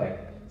dope. Like,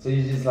 so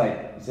you just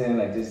like saying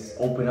like just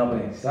open up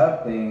and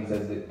accept things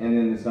as it, and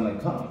then it's gonna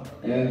come.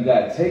 And then you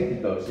gotta take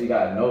it though. So you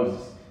gotta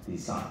notice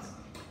these signs.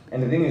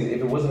 And the thing is, if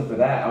it wasn't for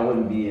that, I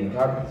wouldn't be in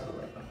chiropractic school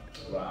right now.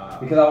 Wow.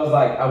 Because I was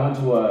like, I went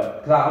to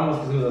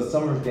because it was a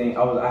summer thing.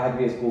 I had to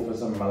be at school for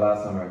summer, my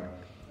last summer,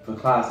 for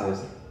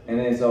classes. And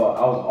then so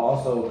I was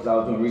also, because I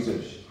was doing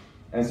research.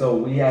 And so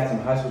we had some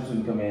high school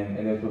students come in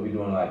and they were supposed to be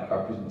doing like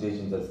our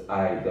presentations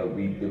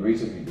the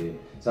research we did.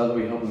 So I was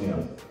going to be helping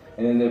them.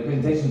 And then the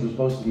presentations were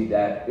supposed to be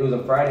that, it was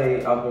a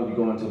Friday, I was supposed to be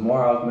going to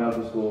Morehouse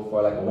Medical School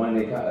for like a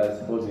one-day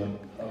symposium.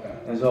 Okay.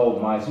 And so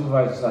my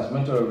supervisor /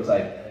 mentor was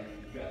like,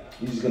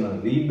 you're just gonna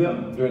leave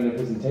them during the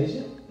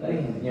presentation? Like, you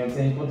know what I'm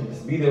saying? You're supposed to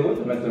just be there with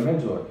them as their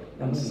mentor.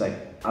 And I'm just like,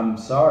 I'm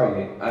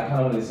sorry, I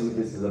kind of want to see what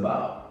this is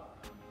about.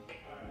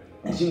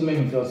 And she made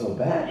me feel so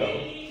bad though.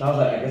 So I was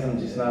like, I guess I'm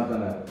just not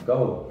gonna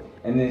go.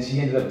 And then she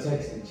ended up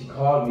texting, she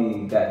called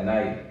me that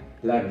night,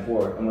 the night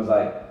before, and was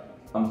like,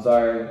 I'm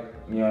sorry,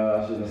 you know,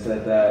 I shouldn't have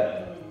said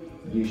that.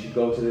 You should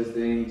go to this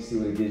thing, see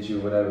what it gets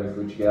you, whatever,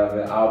 what you get out of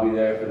it. I'll be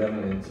there for them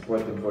and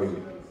support them for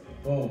you.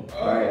 Boom.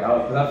 Alright, I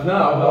would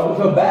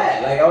feel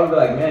bad. Like, I would be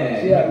like,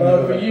 man. She had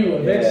love for you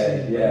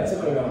eventually. Yeah. It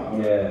took a while.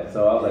 Yeah,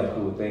 so I was like,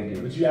 cool, thank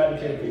you. But you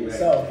advocate for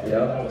yourself. Yep.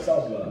 That was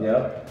self-love.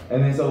 Yep.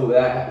 And then so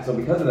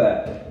because of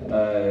that,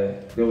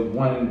 there was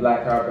one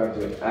black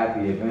chiropractor at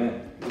the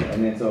event.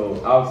 And then so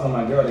I was telling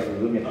my girl that was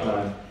with me at the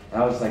time,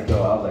 and I was like,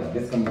 yo,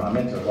 this is gonna be my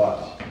mentor, watch.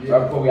 Yeah.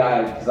 Right before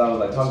because I was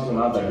like talking to him,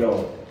 I was like,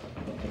 yo.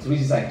 So we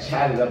just like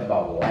chatted up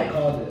about life.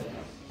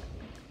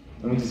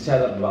 And we just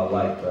chatted up about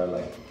life, bro.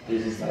 Like, it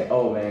was just like,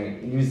 oh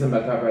man, he was talking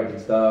about chiropractic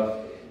stuff,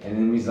 and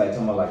then we was like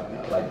talking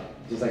about like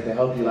just like the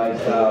healthy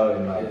lifestyle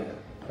and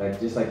like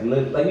just like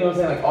live, like, you know what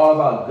I'm saying, like all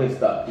about good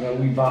stuff. You know,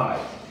 we vibe.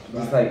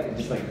 Just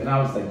like, and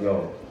I was like,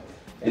 yo.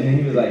 And then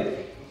he was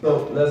like,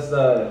 so let's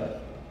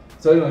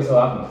so anyway, so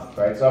Alchemist,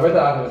 right? So I read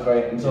the Alchemist,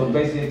 right? And so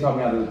basically it taught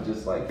me how to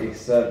just like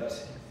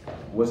accept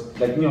what's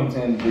like, you know what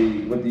I'm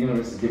saying, what the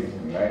universe is giving to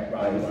me, right?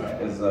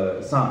 It's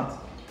a science.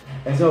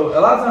 And so a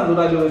lot of times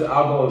what I do is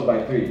I'll go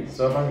by threes.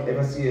 So if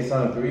I see a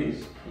sign of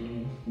threes,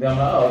 then I'm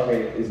like, oh,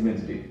 okay, it's meant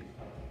to be. You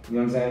know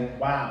what I'm saying?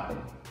 Wow.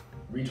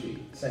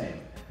 Retweet. Same.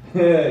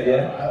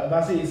 Yeah. If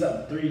I see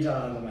something 3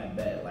 times, I'm like,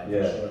 bet. Like, for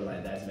sure,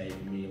 like, that's made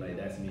for me. Like,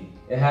 that's me.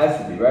 It has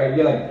to be, right?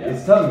 You're like,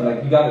 it's telling me,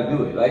 like, you gotta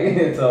do it.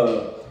 Like,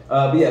 so,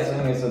 but yeah, so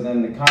anyway, so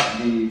then the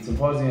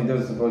symposium, there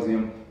was a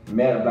symposium,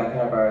 met a black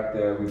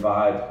chiropractor, we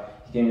vibed.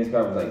 He gave me this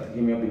card, was like,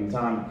 give me up any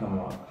time, you come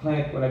on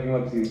clinic, whenever you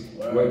want to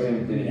work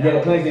in. He had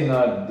a clinic in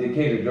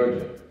Decatur,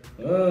 Georgia.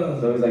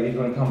 So he's like, if you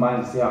want to come by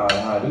and see how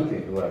I do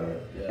things or whatever.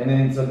 Yeah. And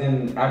then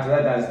after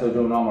that, I was still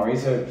doing all my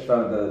research.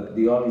 Found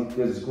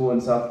there's a school in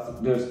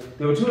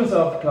there were 2 in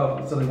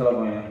Southern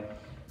California,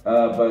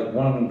 but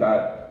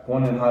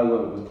one in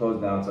Hollywood was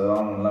closed down, so the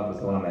only one left was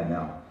the one I'm at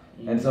now.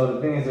 And so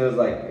the thing is, it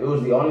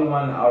was the only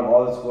one out of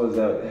all the schools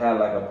that had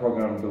like a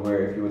program to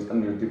where if you was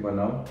under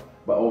 3.0,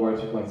 but over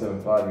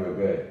 2.75, you were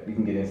good. You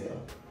can get in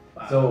still.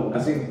 Wow. So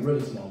that's a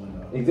really small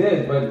window. It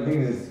is, but the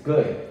thing is, it's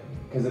good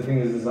because the thing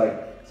is, it's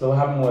like. So what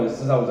happened was,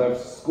 since I was at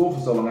school for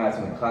so long, I had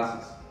so many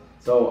classes.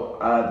 So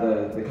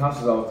the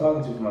counselors I was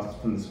talking to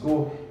from the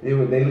school, they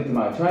looked at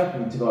my transcript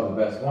and took all the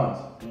best ones.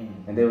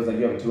 And they was like,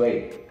 you have a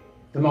 2.8.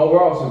 Then my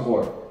overall was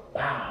 2.4.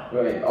 Wow.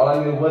 Right. All I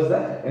needed was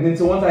that. And then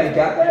so once I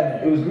got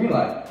that, it was green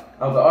light.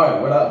 I was like, all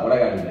right, what up? What I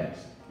gotta do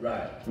next?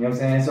 Right. You know what I'm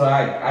saying? So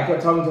I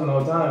kept talking to him the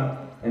whole time.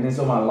 And then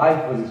so my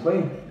life was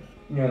explained,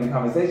 you know, in the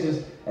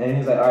conversations. And then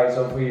he's like, all right,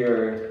 so for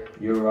your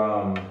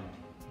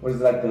what is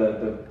it, like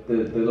the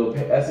little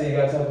essay you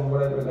gotta type or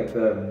whatever, like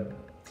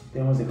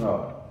what's it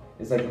called?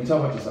 It's like you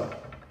talk about yourself.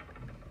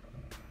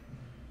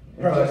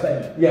 Personal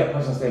statement. Yeah,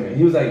 personal statement.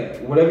 He was like,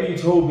 whatever you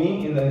told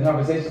me in the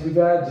conversations we've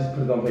had, just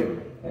put it on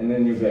paper, and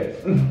then you're good.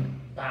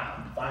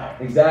 Bam, fire.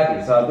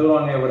 Exactly. So I threw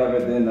it on there, whatever.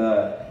 Then,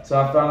 so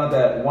I found out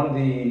that one of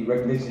the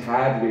recommendations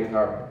had to be a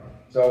chiropractor.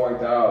 So it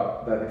worked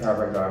out that the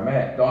chiropractor I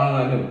met, the only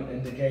one I knew.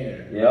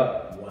 Indicator.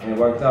 Yep. Wow. And it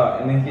worked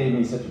out, and then he gave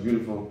me such a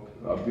beautiful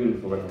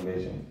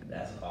recommendation.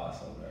 That's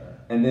awesome, man.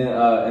 And then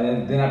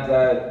after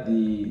that,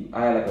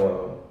 I had like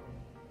a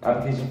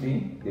application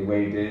fee. They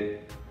waived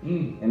it.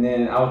 And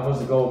then I was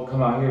supposed to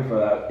come out here for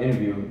that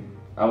interview.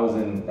 I was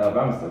in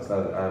Alabama still,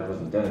 so I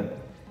wasn't done.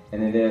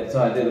 And then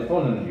so I did a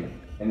phone interview.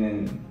 And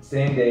then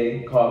same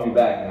day, called me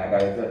back, and I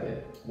got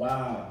accepted.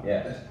 Wow.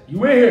 Yeah.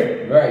 You in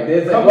here. Right.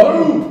 There's like,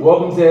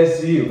 welcome to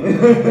SCU.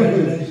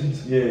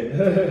 Congratulations.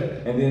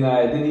 Yeah. And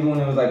then even when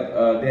it was like,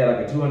 they had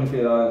like a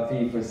 $250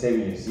 fee for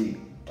saving your seat.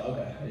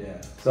 Okay,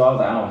 yeah. So I was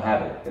like, I don't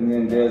have it. And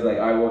then there's like,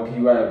 all right, well, can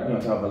you write,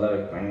 type of a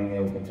letter, and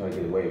then we can try to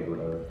get it waived or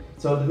whatever.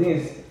 So the thing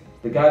is,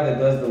 the guy that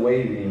does the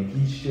waiving,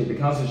 the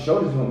counselor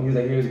showed it to him. He was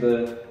like, here's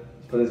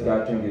for this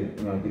guy trying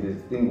to get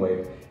his thing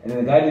waived. And then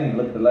the guy didn't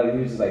look at the letter. He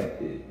was just like,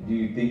 do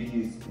you think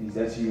he's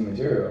SU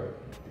material?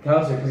 The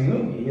counselor, because he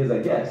knew me, he was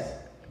like, yes.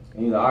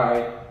 And he's like, all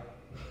right.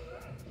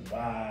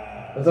 Wow.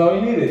 That's all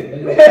he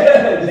needed.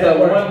 Just that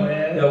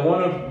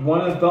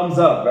one thumbs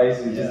up, right?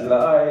 So just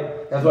like, all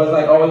right. That's why it's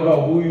like always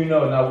about who you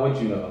know, not what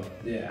you know.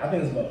 Yeah, I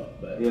think it's both,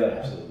 but yeah,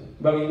 absolutely.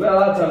 But I mean, a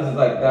lot of times it's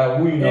like that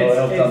who you know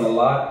helps out a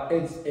lot.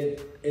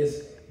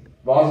 It's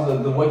but also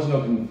the what you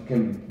know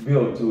can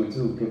build to it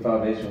too,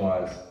 foundation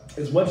wise.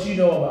 It's what you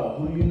know about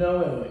who you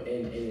know,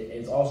 and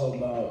it's also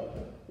about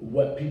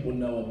what people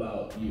know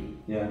about you.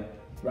 Yeah.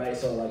 Right.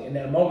 So like in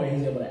that moment,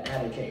 he's able to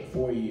advocate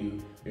for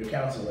you, your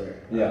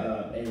counselor,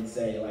 and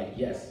say like,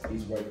 yes,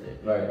 he's worth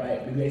it. Right.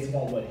 Right. Based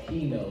upon what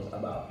he knows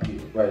about you.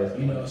 Right.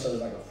 So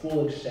it's like a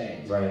full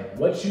exchange. Right.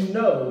 What you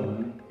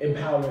know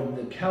empowered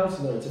the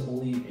counselor to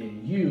believe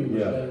in you,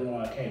 which later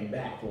on came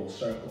back full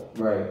circle.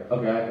 Right.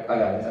 Okay. I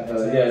got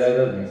it. Yeah, that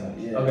does make sense.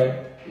 Yeah.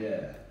 Okay.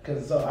 Yeah.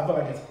 Because so I feel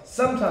like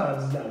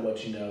sometimes it's not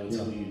what you know, it's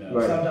who you know.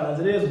 Right. Sometimes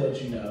it is what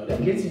you know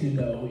that gets you to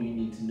know who you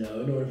need to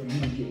know in order for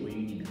you to get where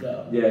you need to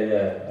go. Yeah,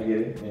 I get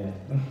it. Yeah.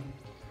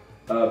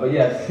 But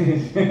yeah,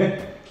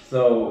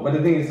 but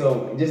the thing is,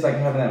 so just like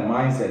having that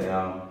mindset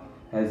now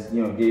has, put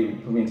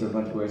me into a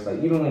bunch where it's like,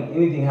 even when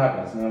anything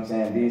happens, you know what I'm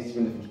saying, being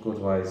suspended from school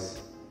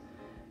twice,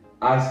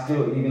 I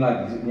still, even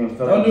like,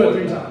 felt Don't do it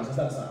 3 times, it's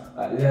not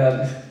time.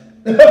 Yeah.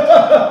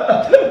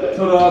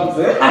 Total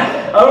opposite. I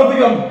don't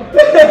think I'm.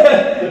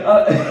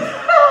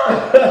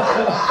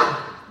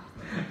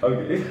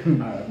 Okay.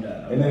 Alright, I'm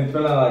done. And then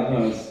feeling like,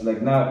 it's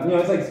like not,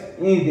 it's like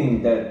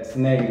anything that's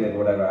negative or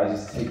whatever, I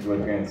just take it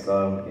with a grain of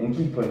salt and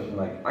keep pushing.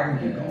 Like, I can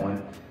keep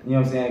going. You know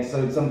what I'm saying?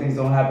 So some things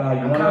don't happen how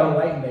you want to. I kind of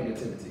like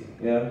negativity.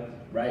 Yeah.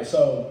 Right?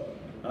 So,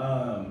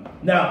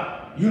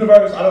 now,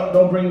 universe,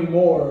 don't bring me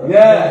more.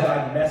 Yeah.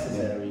 Like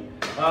necessary.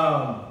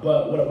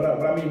 But what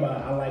I mean by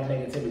I like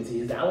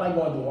negativity is that I like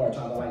going through hard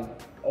times. I like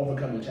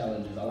overcoming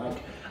challenges.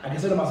 I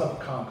consider myself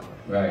a conqueror.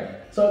 Right.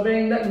 So if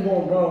ain't nothing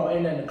going wrong,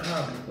 ain't nothing to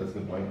conquer. That's a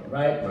good point.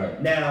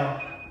 Right?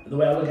 Now, the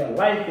way I look at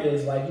life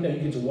is like, you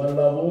get to one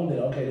level, then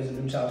okay, there's a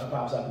new challenge that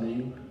pops up, and then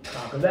you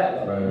conquer that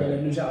level. Right. And then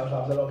a new challenge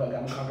pops up, okay, I'm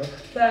gonna conquer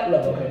that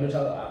level. Okay, new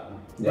challenge.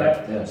 Yeah,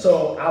 right? yeah.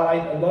 So I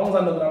like, as long as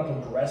I know that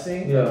I'm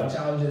progressing, my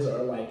challenges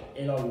are like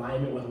in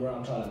alignment with where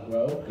I'm trying to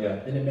grow,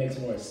 then it makes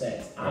more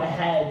sense. I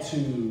had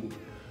to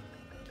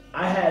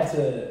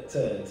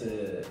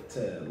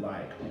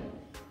like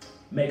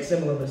make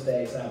similar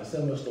mistakes. I have a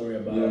similar story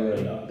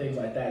about things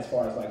like that as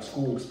far as like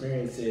school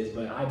experiences.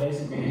 But I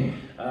basically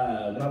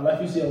when I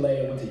left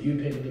UCLA, I went to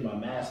UPenn to do my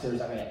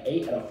master's. I got an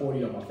 8 out of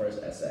 40 on my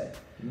first essay.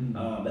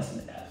 That's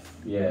an F.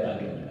 Yeah. Not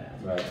doing math.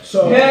 Right.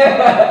 So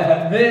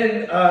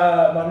then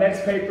my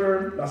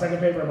second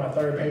paper and my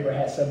third paper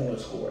had similar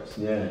scores.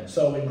 Yeah.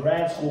 So in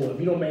grad school, if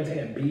you don't maintain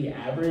a B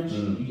average,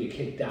 you get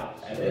kicked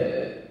out.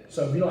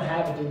 So if you don't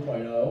have a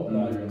 3.0 in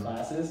all your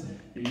classes,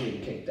 you're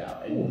getting kicked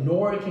out. And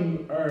nor can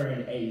you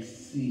earn a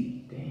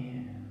C.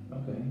 Damn.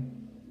 Okay.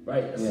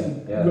 Right? A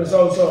C. Yeah.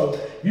 So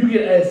you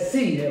get a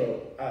C,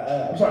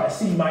 a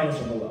C minus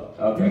or below.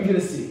 Okay. You get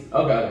a C.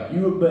 Okay.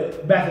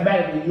 But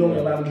mathematically, you only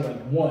allowed to get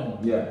like 1.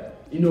 Yeah.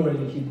 In order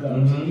to keep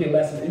going. So you get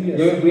less than you get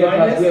a C we have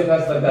minus.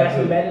 classes like that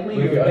too. Mathematically,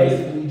 you're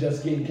basically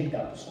just getting kicked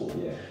out of school.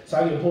 Yeah. So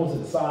I get pulled to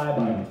the side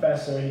by a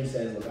professor. He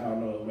says, look, I don't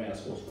know if grad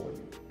school's for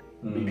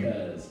you.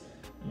 Because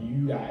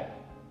you got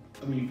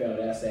 3 failed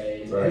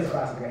essays. Right. His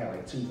class had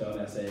like 2 failed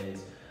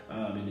essays.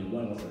 And then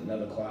one was in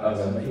another class.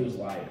 Okay. But he was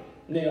like,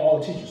 and then all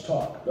the teachers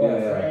talk. They're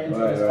all friends.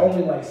 Right, There's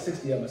only like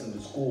 60 of us in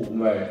the school.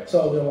 Right.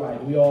 So they're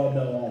like, we all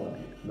know all of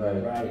you.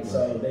 Right.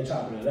 So they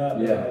chopping it up.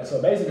 Yeah. Like, so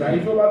basically, how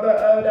you feel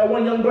about that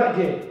one young black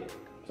kid?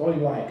 It's only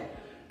like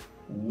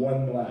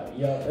 1 black.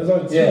 There's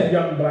only 2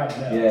 young black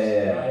males.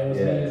 It was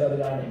me and this other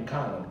guy named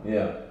Colin.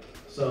 Yeah.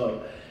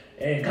 So,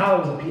 and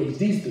Colin was a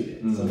PhD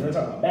student. So they're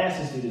talking about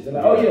master's students. They're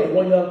like, oh yeah,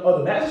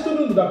 the master's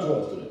student or the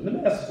doctoral student? The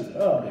master's student.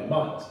 Oh, okay,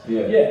 Miles.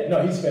 Yeah.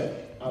 No, he's failing.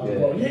 I was like,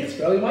 well, yeah, he's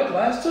failing my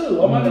class too.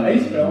 Oh my God,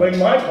 he's failing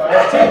my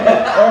class too.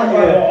 Oh my God,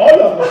 well, all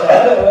of us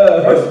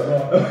are. First of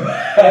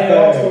all. And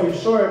long story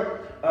short,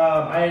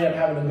 I ended up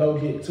having to go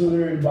get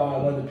tutored by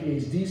one of the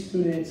PhD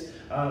students.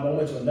 I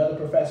went to another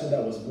professor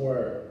that was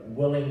more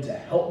willing to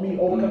help me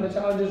overcome the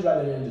challenges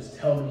rather than just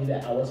tell me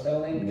that I was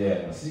failing.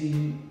 Yeah.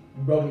 See,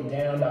 broke it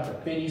down. Dr.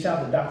 Finney, shout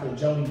out to Dr.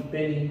 Joni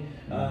Finney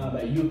at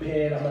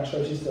UPenn. I'm not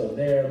sure if she's still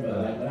there, but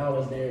like when I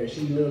was there,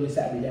 she literally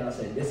sat me down and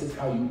said, "This is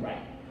how you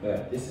write.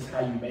 Yeah. This is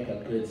how you make a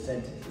good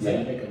sentence. This is how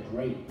you make a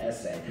great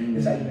essay. This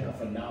is how you make a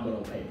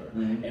phenomenal paper."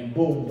 And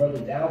boom, broke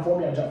it down for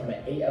me. I jumped from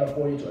an 8 out of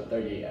 40 to a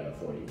 38 out of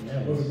 40.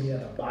 Moving me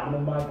at the bottom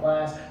of my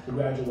class to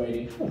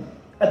graduating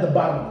at the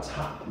bottom of the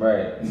top.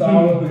 Right. So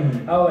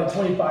I was like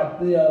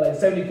 25, like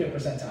 75th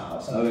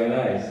percentile. Okay,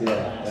 nice.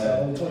 Yeah. So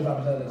only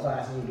 25% of the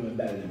classes were doing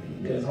better than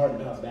me because it's hard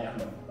to bounce back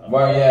from.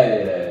 Right,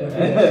 yeah.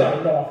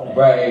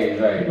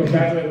 Right. People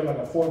graduate with like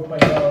a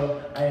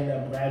 4.0. I ended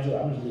up graduating.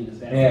 I'm just leaving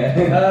this down.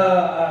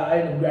 Yeah. I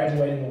ended up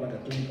graduating with like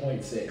a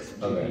 3.6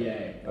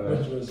 GPA,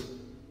 which was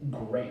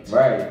great.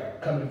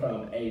 Right. Coming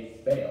from a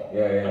fail.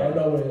 Yeah. I don't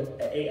know what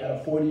an 8 out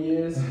of 40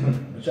 is,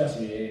 but trust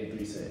me, it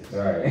ain't a 3.6.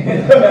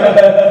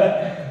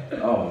 Right.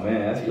 Oh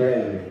man, that's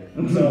crazy.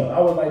 So I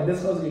was like,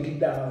 this was gonna get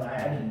kicked out. I was like,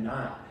 I did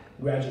not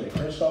graduate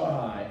Crenshaw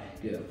High,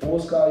 get a full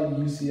scholarship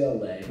to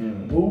UCLA,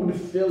 move to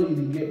Philly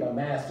to get my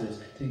master's,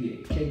 to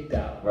get kicked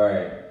out.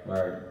 Right.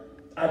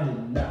 I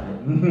did not.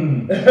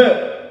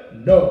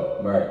 No.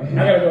 Right. I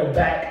gotta go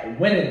back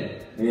winning.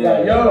 Yeah.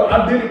 Like, yo,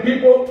 I did it,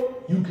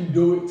 people. You can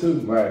do it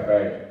too.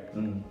 Right.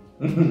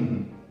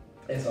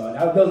 And so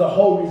that was the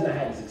whole reason I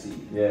had to succeed.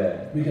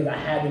 Yeah. Because I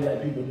had to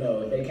let people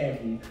know if they came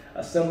from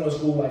a similar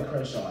school like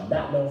Crenshaw,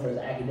 not known for its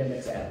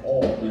academics at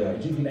all,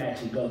 that you can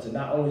actually go to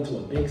not only to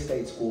a big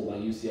state school like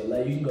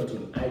UCLA, you can go to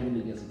an Ivy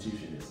League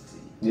institution and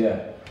succeed.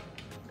 Yeah.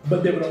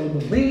 But they would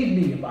only believe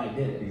me if I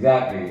did it.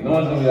 Exactly. No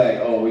one's gonna be like,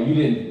 oh, well,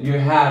 you're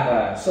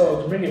half-assed.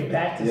 So to bring it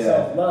back to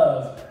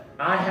self-love,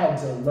 I had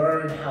to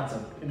learn how to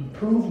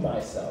improve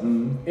myself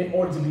in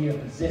order to be in a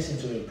position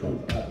to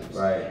improve others.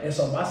 Right. And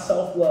so my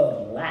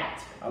self-love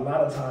lacked a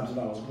lot of times when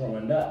I was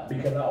growing up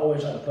because I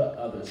always tried to put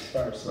others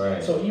first.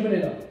 Right. So even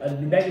in a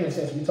negative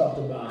sense, we talked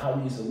about how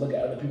we used to look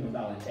at other people's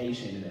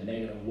validation in a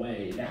negative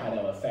way and how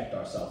that will affect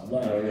our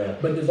self-love.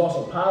 But there's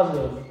also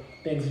positive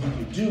things that you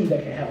can do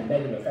that can have a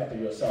negative effect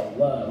on your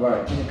self-love.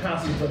 Right. You're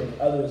constantly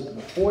putting others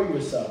before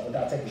yourself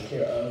without taking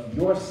care of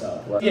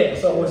yourself. Right. Yeah,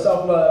 so with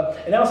self-love,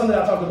 and that was something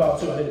I talked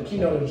about too. I did a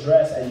keynote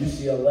address at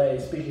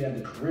UCLA speaking at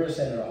the Career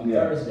Center on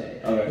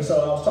Thursday. And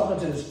so I was talking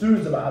to the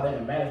students about how they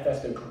can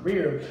manifest their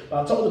career,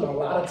 but I told them a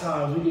lot of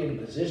times we get in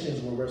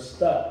positions where we're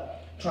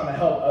stuck trying to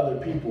help other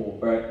people.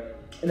 Right.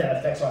 And that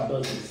affects our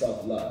ability to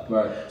self-love.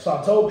 Right. So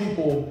I told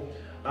people,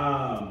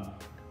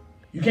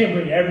 you can't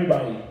bring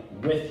everybody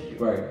with you,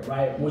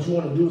 right? What you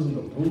want to do is leave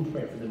a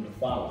blueprint for them to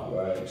follow.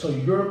 Right. So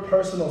your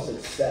personal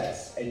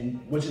success, and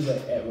which is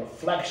a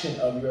reflection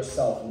of your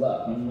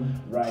self-love,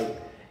 right,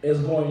 is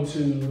going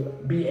to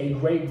be a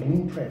great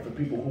blueprint for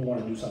people who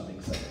want to do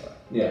something similar.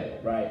 Yeah.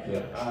 Right?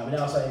 Yeah. And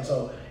I was saying,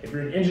 so if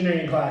you're in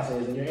engineering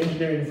classes and your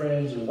engineering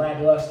friends are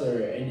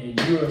lackluster and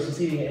then you're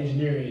succeeding in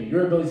engineering,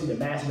 your ability to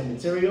master the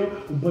material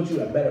will put you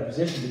in a better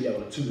position to be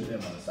able to tutor them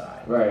on the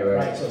side.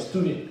 Right. So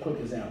student, quick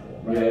example,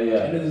 right?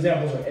 And the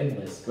examples are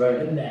endless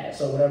in that.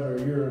 So whatever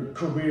your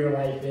career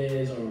life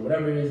is or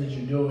whatever it is that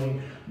you're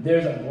doing,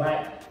 there's a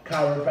black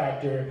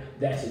chiropractor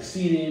that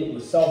succeeded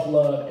with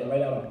self-love and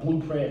laid out a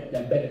blueprint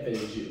that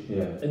benefited you.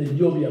 And then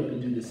you'll be able to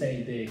do the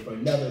same thing for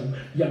another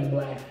young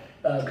black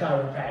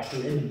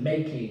chiropractor in the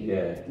making.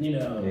 You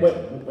know,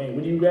 but wait,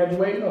 when do you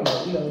graduate? No,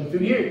 you know, in a few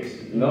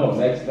years. No,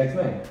 next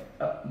May.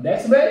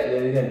 Next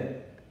May? Yeah.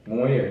 1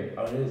 more year.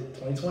 Oh, it is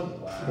 2020.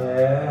 Wow.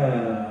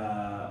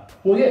 Yeah.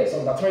 Well, yeah.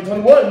 So by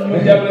 2021, you'll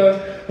be able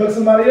to hook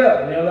somebody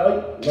up, and they're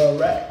like, "Well,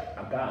 right,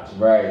 I got you."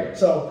 Right.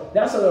 So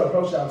that's the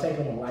approach that I'm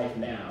taking with life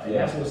now, and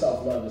that's what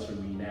self-love is for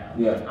me now.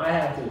 I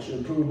have to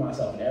improve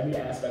myself in every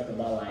aspect of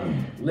my life,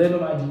 live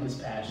in my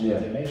deepest passions,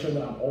 and make sure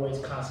that I'm always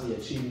constantly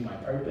achieving my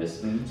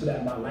purpose, so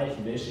that my life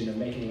mission of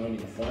making learning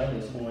fun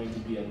is going to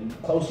be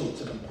closer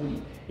to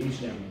complete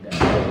each and every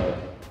day.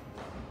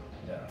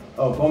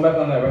 Oh, going back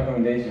on that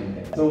recommendation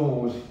thing.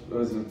 So it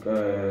was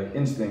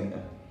interesting.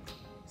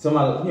 So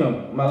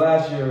my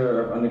last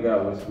year of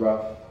undergrad was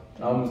rough.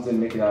 I almost didn't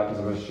make it out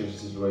because of registration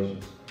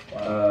situations.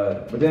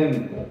 But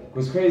then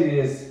what's crazy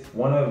is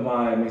one of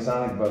my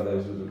Masonic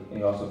brothers,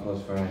 who's also a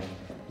close friend,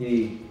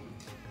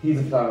 he's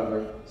a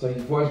photographer, so he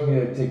forced me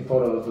to take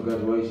photos for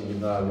graduation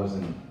even though I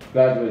wasn't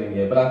graduating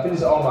yet. But I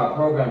finished all my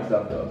program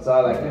stuff though,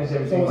 so I finished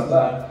everything on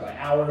time. Like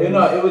hours?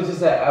 No, it was just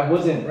that I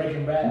wasn't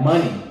breaking back.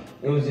 Money.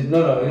 It was just it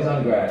was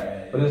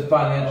undergrad, but it was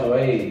financial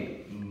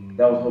aid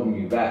that was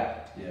holding me back.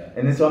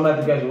 And then so I'm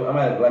at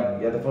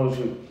the photo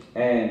shoot,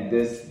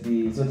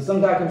 and so some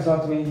guy comes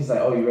talk to me. He's like,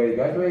 "Oh, you ready to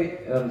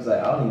graduate?" And I'm just like,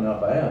 "I don't even know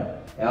if I am."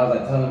 And I was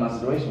like telling him my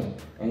situation,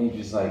 and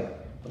he's just like,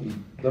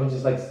 they was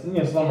just like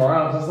slum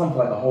around. Cause I slummed for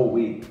like a whole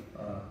week.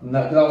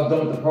 Because I was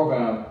done with the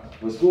program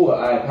with school.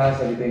 I had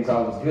passed everything, so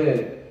I was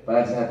good, but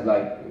I just had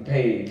to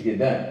pay to get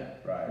done.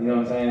 You know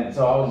what I'm saying?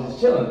 So I was just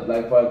chilling for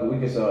like a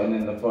week or so, and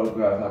then the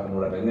photograph happened or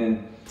whatever. And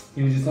then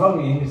he was just talking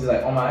to me, and he was just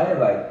like on my head,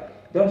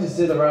 don't just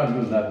sit around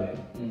doing nothing.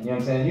 You know what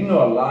I'm saying? You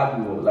know a lot of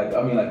people, like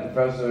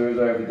professors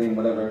or everything,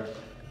 whatever.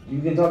 You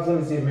can talk to them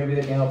and see if maybe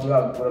they can help you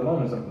out with a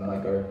loan or something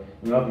like, or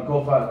help you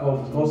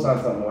co-sign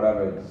something or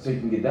whatever, so you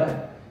can get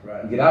done.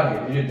 Right. Get out of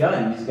here. When you're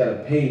done, you just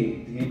gotta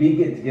pay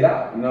to get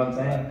out. You know what I'm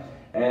saying?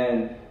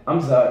 And I'm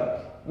just like,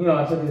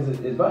 I took his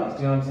advice.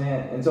 You know what I'm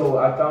saying? And so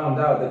I found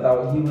out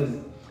that he was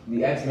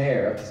the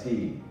ex-mayor of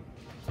Tuskegee.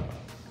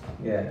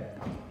 Yeah.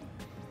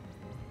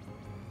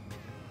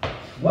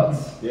 What?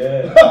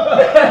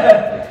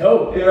 Yeah.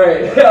 Dope. You're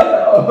right.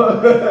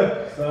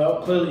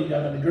 So clearly you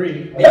got a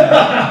degree.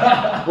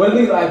 Well, the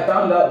thing is, I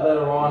found out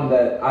later on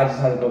that I just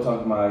had to go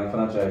talk to my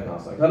financial aid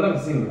counselor. Cause I've never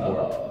seen him before.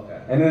 Oh,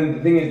 okay. And then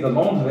the thing is, the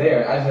loans were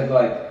there. I just had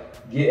to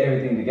get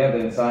everything together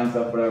and sign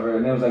stuff, whatever.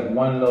 And there was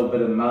one little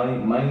bit of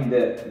money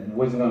that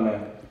wasn't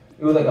gonna.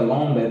 It was a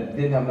loan that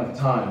didn't have enough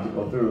time to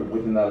go through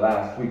within that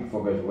last week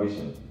before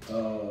graduation.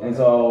 Oh. And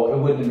so it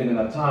wouldn't have been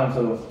enough time.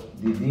 So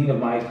the dean of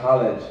my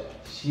college,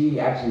 she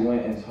actually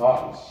went and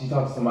talked. She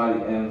talked to somebody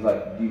and was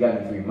like, "You got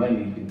any free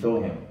money? You can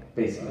throw him."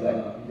 Basically,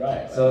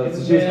 right. So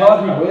she was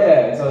calling people,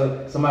 and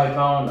so somebody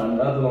found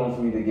another loan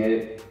for me to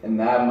get, and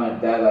that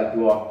month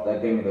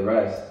that gave me the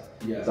rest.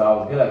 Yeah. So I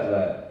was good after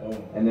that. Oh.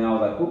 And then I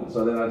was like, cool.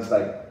 So then I just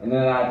and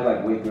then I had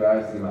to wait 3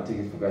 hours to get my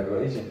tickets for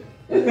graduation.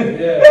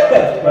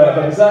 Yeah.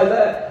 But besides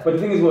that, but the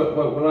thing is,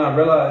 when I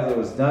realized it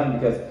was done,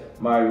 because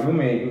my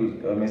roommate, who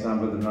was Mason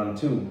brother number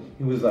 2,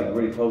 he was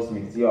really close to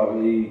me because he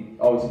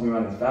always took me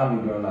around his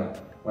family during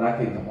when I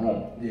couldn't come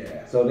home.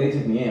 Yeah. So they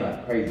took me in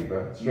like crazy,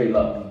 bro. Straight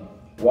love.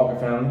 Walker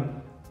family.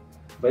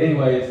 But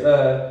anyways,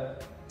 so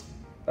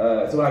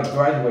when I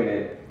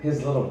graduated,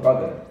 his little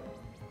brother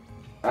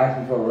asked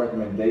me for a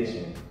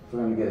recommendation for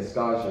him to get a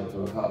scholarship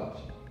to a college.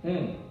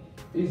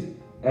 Easy.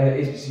 And at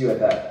HBCU at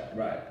that.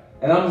 Right.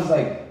 And I was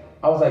like,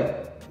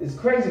 it's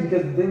crazy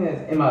because the thing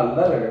is, in my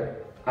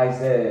letter, I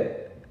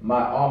said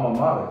my alma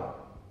mater,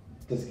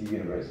 Tuskegee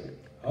University.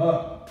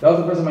 That was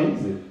the first time I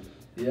used it.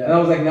 Yeah. And I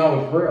was like, now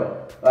it's real.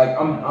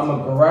 I'm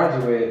a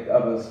graduate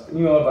of a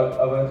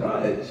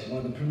college. One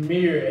of the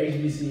premier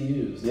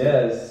HBCUs.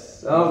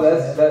 Yes. Oh,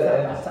 that's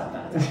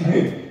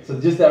so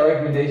just that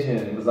recommendation,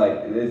 it was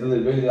it's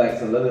really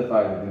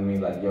solidified within me.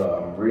 Yo,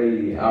 I'm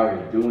really out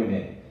here doing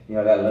it.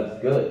 That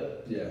looks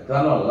good. Yeah. Because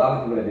I know a lot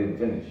of people that didn't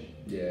finish.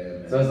 Yeah,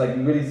 man. So it's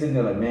you really sitting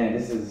there man,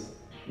 this is,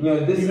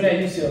 this. Even at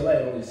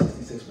UCLA, only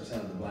 66%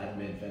 of the black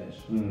men finish.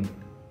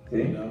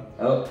 See?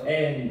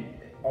 And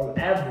on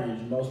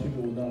average, most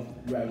people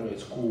don't graduate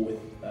school with,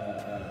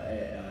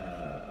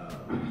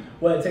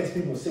 well, it takes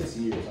people 6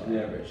 years on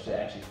average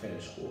to actually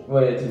finish school.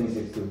 Well, it took me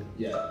 6 too.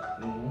 Yeah.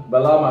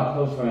 But a lot of my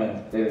close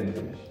friends, they didn't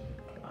finish.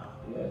 Wow.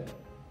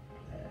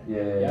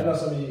 Yeah. I know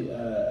some of you,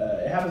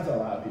 it happens to a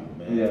lot of people,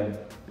 man.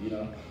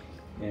 Yeah.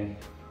 Yeah.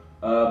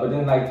 But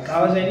then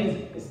college ain't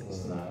easy.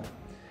 It's not.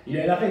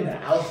 And I think the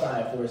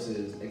outside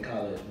forces in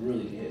college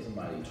really can hit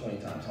somebody 20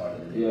 times harder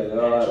than yeah,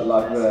 there are a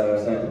lot of people that are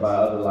affected by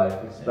other life,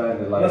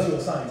 expanded life. Unless you're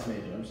a science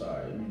major, I'm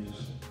sorry.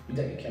 You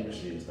taking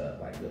chemistry and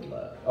stuff, good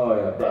luck. Oh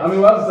yeah, but I was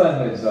a science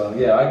major, so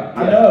yeah.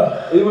 I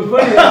know. It was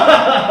funny.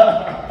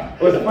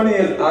 What's funny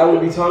is I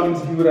would be talking to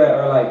people that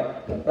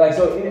are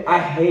so I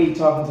hate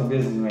talking to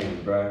business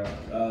majors, bro.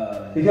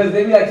 Because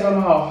they be talking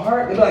about how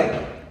hard,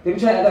 they be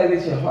trying to act like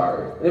this shit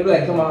hard. They be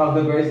talking about how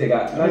good grades they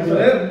got. For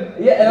them.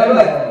 Yeah, and I'm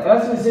I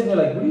was just sitting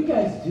there what do you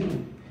guys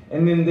do?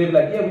 And then they be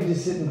yeah, we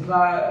just sit in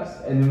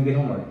class and then we get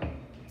homework.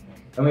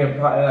 And we have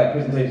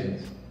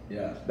presentations.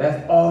 Yeah.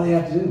 That's all they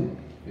have to do.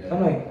 Yeah.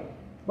 I'm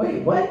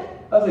wait, what?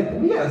 I was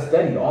we gotta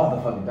study all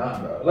the fucking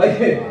time, bro.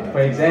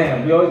 For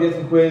exam, we always get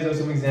some quiz or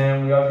some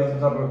exam. We always get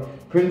some type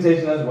of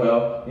presentation as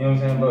well. You know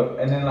what I'm saying? But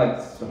and then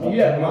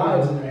you have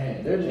lives in their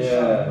hand. They're just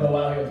trying to go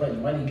out here and play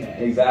money game.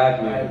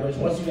 Exactly. Right? Which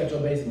once you got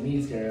your basic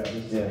needs carried out,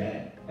 it's just a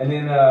game. And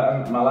then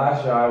my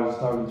last year, I was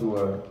talking to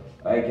a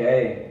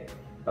AKA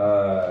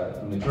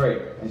from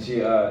Detroit, and she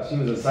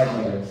was a psych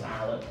major.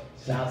 Solid.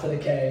 Shout out to the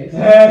K's.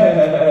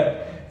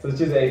 So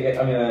she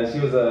was she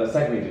was a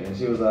psych major, and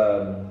she was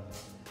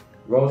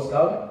Rose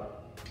Scholar.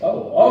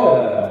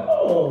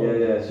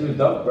 Yeah, she was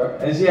dope, bro.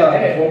 And she had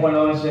a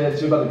 4.0 and shit.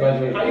 She was about to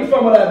graduate. How you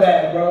from with that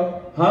bag,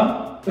 bro?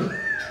 Huh?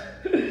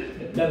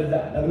 Never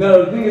die.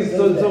 No, the thing is,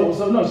 so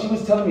no, she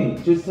was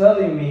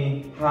telling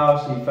me how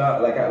she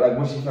felt,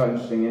 what she found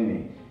interesting in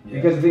me. Yeah.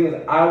 Because the thing is,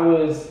 I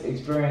was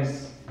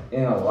experienced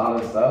in a lot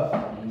of stuff,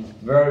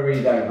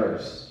 very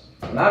diverse.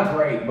 Not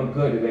great, but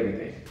good at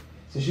everything.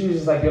 So she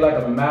was just you're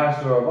a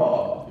master of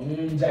all. And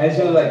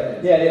she was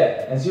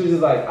yeah. And she was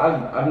just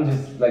I'm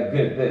just good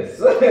at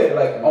this.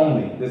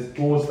 Only this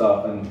cool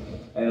stuff and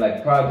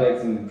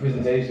projects and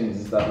presentations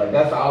and stuff.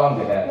 That's all I'm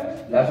good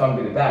at. That's why I'm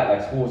good at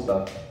that, school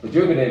stuff. But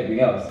you're good at everything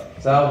else.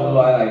 So that was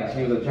why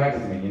she was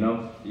attracted to me,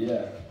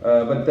 Yeah.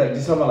 But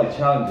just talking about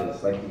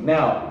challenges.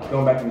 Now,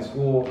 going back into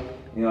school,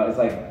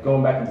 it's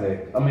going back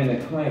I'm in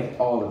the clinic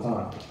all the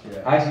time.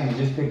 Yeah. I actually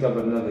just picked up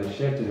another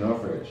shift in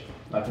Northridge.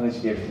 My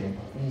clinician gave it to me.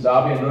 So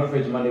I'll be in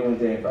Northridge Monday,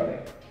 Wednesday, and Friday.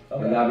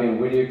 Okay. And I'll be in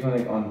Whittier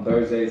Clinic on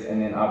Thursdays, and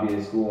then I'll be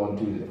at school on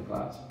Tuesday for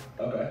class.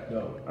 Okay,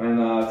 dope. And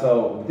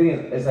so the thing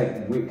is,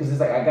 it's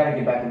because I gotta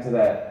get back into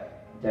that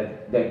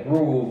that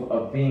groove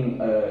of being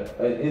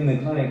in the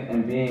clinic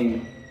and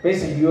being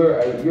basically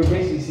you're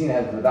basically seen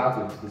as the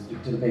doctor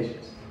to the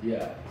patients.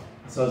 Yeah.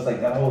 So it's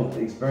like that whole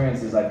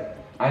experience is like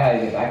I gotta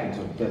get back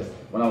into it because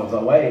when I was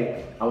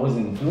away, I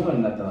wasn't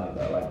doing nothing like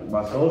that. Like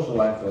my social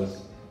life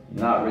was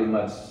not really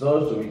much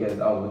social because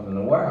I was within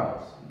the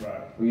warehouse.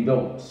 Right. Where you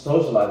don't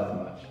socialize as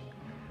much.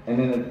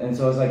 And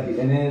so it's like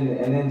and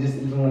then just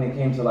even when it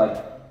came to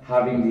like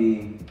having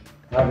the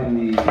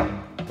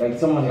like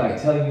someone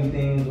like telling you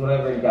things,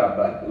 whatever, you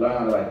gotta like learn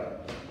how to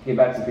like get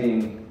back to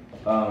being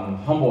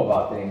humble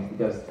about things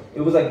because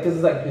it was like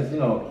because you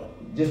know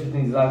just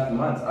within these last few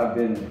months I've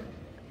been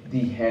the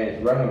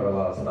head runner of a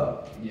lot of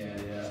stuff. Yeah,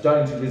 yeah.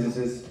 Starting 2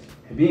 businesses,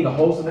 being a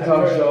host of a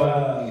talk show,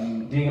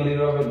 being a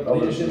leader over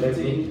leadership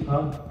team.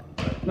 Huh?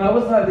 No, it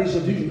wasn't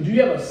leadership. Do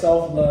you have a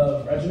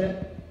self-love regimen?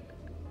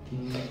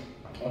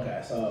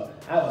 Okay, so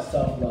I have a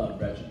self-love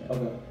regimen.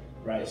 Okay.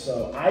 Right,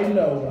 so I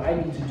know what I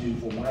need to do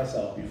for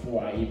myself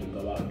before I even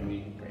go out and do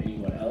anything for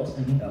anyone else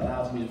that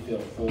allows me to feel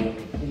full and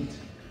complete.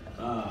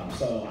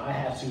 So I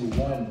have to,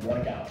 one,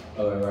 work out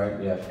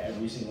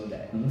every single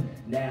day.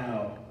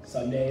 Now,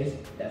 some days,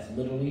 that's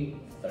literally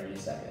 30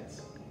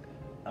 seconds.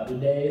 Other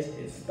days,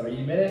 it's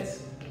 30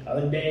 minutes.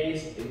 Other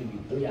days, it can be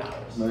 3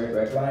 hours.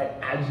 Right?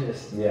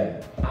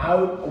 I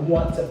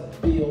want to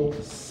feel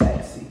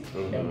sexy,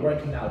 and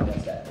working out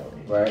does that for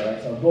me. Right.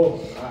 So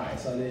boom. All right.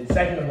 So then,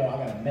 second of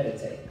all, I gotta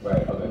meditate.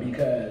 Right. Okay.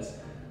 Because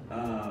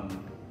I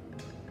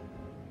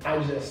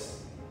just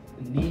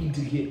need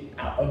to get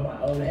out of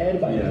my own head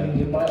by getting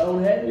in my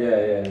own head.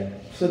 Yeah.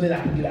 So then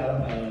I can get out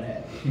of my own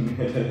head.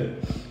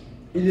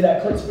 Either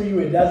that clicks for you,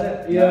 or it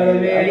doesn't. You know what I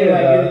mean?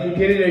 Either you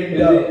get it or you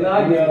don't. No,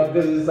 I get it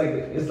because it's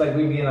like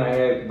we be in our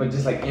head, but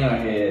just like in our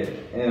head,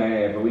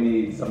 but we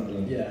need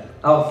something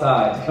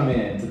outside to come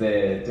in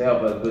to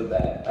help us with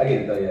that. I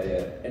get it though,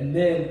 yeah. And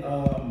then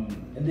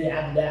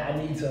after that, I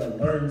need to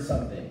learn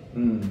something.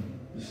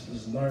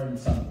 Just learn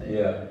something.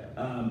 Yeah.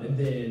 And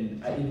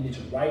then I either need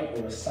to write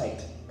or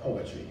recite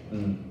poetry.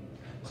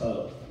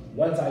 So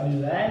once I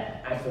do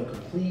that, I feel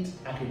complete.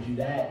 I can do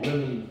that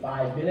literally in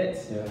 5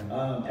 minutes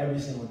every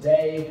single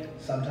day.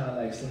 Sometimes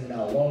I extend it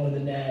out longer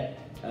than that.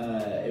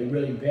 It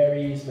really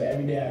varies, but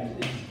every day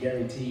it's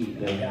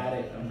guaranteed. I got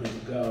it. I'm good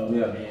to go.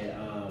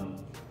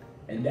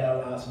 And that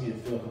allows me to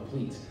feel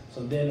complete.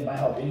 So then, if I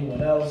help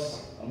anyone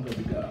else, I'm good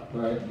to go.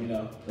 Right. You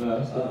know.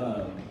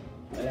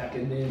 And I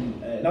can then,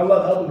 and I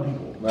love helping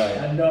people. Right.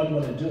 I know I'm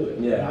going to do it.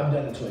 Yeah. I've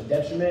done it to a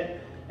detriment.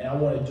 And I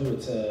want to do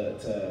it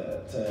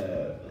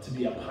to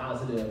be a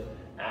positive,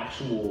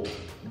 actual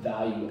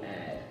value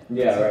add.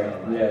 Yeah,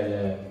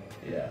 right.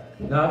 Yeah.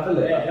 No, I feel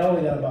it. I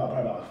only got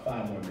probably about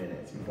 5 more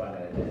minutes before I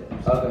gotta do it.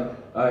 Okay.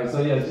 All right.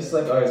 So just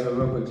like so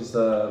real quick, just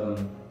let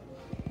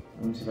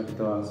me see if I can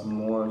throw out some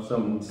more,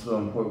 some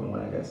important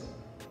one, I guess.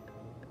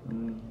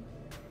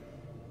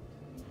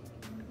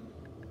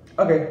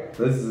 Okay.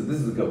 So this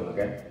is a good one.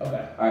 Okay.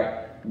 Okay. All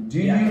right. Do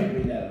you? I can't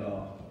read that at all.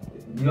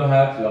 You don't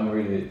have to. I'm gonna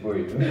read it for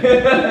you.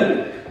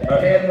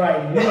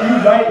 Handwriting. You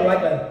write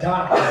like a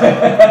doctor.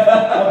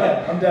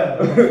 Okay, I'm done.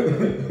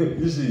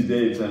 Usually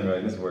Dave's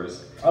handwriting is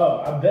worse.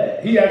 Oh, I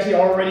bet. He actually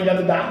already got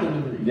the doctorate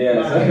degree.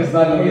 Yeah, so it's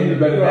not gonna get any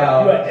better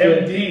now. You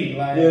an MD.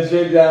 Like,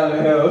 straight down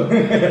the hill.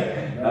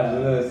 After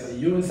this.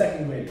 You and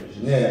second graders.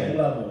 Same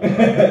level.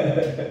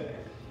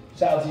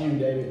 Shout out to you,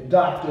 David.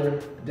 Dr.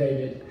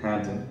 David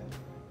Hampton.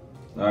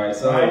 Alright,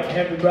 so. Alright,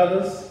 Hampton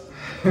Brothers.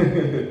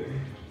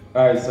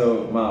 Alright,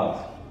 so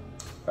Miles.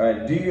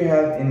 Alright, do you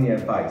have any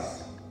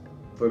advice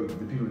for the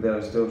people that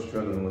are still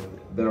struggling with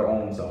their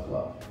own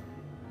self-love?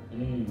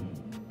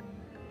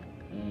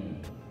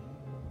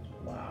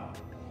 Wow.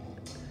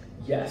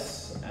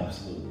 Yes,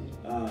 absolutely.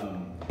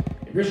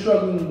 If you're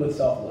struggling with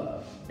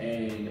self-love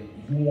and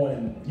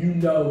you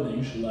know that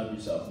you should love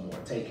yourself more,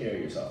 take care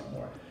of yourself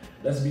more,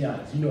 let's be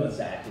honest, you know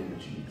exactly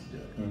what you need to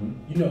do.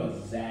 You know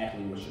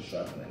exactly what you're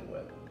struggling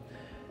with.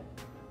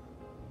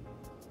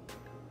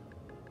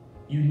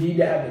 You need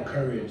to have the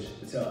courage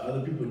to tell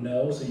other people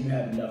no so you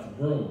have enough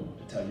room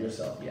to tell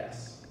yourself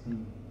yes.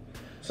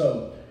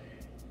 So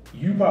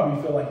you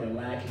probably feel like you're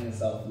lacking in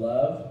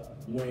self-love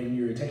when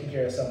you're taking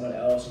care of someone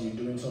else and you're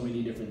doing so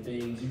many different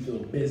things. You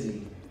feel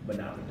busy but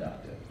not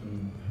productive,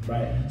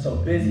 right? So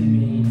busy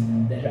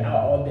means that you're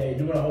out all day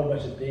doing a whole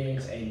bunch of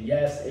things, and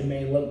yes, it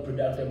may look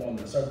productive on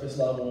the surface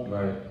level,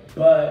 right?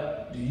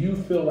 But do you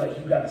feel like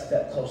you got to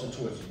step closer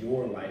towards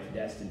your life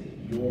destiny,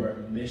 your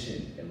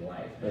mission in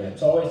life? Right.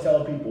 So I always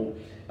tell people,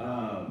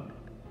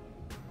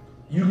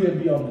 you can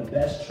be on the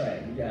best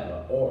train,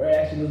 or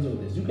actually let's do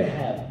this. You can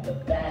have the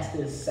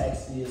fastest,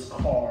 sexiest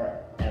car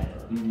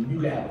ever.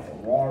 You can have a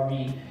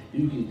Ferrari.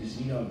 You can just,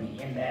 be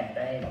in that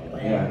thing, a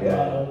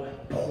Lambo,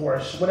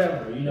 Porsche,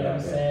 whatever. You know what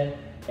I'm saying?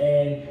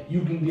 And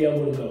you can be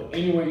able to go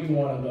anywhere you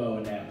want to go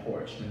in that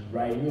Porsche,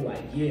 right? You're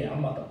like, I'm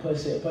about to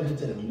push it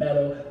to the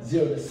metal,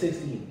 0 to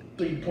 60 in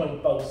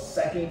 3.4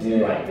 seconds.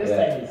 You're like, this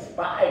thing is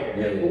fire.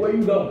 But where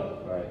you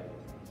going? Right.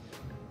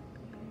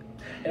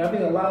 And I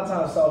think a lot of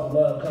times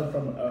self-love comes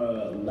from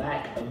a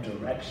lack of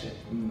direction.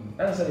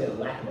 Not necessarily a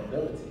lack of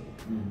ability.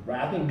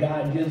 right? I think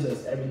God gives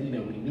us everything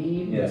that we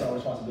need. Yeah. It's our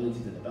responsibility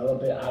to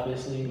develop it.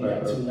 Obviously, you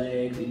have 2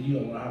 legs, and you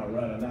don't know how to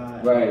run or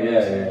not. Right? You know Yeah.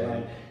 what I'm saying? Yeah.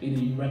 Like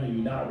either you run or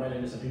you're not running.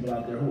 There's some people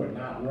out there who are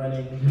not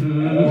running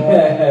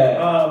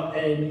at all,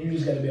 and you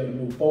just got to be able to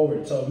move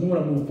forward. So if you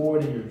want to move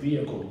forward in your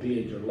vehicle, be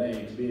it your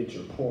legs, be it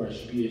your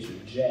Porsche, be it your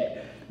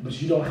jet, but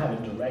you don't have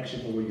a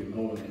direction for where you're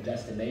going, a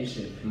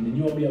destination, then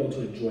you won't be able to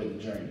enjoy the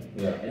journey.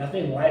 Yeah. And I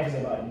think life is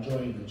about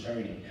enjoying the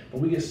journey. But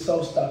we get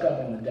so stuck up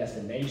on the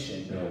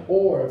destination,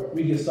 or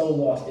we get so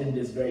lost in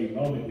this very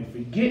moment, we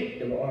forget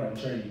that we're on a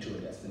journey to a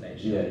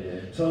destination.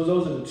 Yeah. So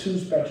those are the 2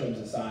 spectrums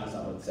and sides,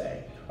 I would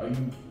say. Are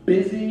you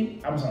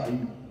busy? Are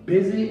you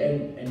busy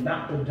and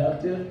not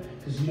productive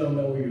because you don't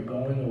know where you're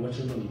going or what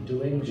you're really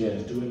doing, but you're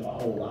just doing a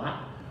whole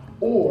lot?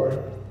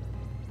 Or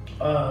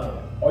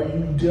are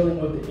you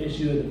dealing with the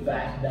issue of the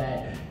fact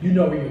that you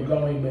know where you're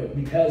going, but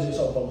because you're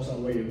so focused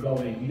on where you're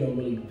going, you don't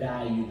really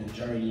value the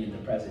journey in the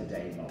present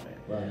day moment?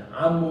 Right.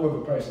 I'm more of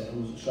a person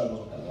who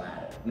struggles with the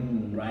latter,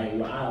 right?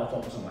 Where I'll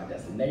focus on my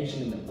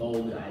destination and the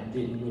goal that I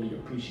didn't really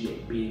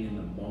appreciate being in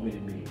the moment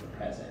and being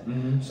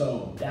present.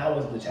 So that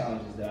was the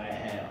challenges that I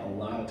had a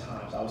lot of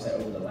times, I would say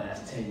over the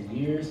last 10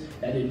 years,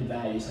 that I didn't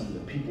value some of the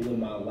people in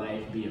my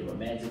life, be it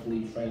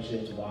romantically,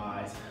 friendships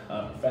wise,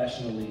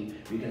 professionally,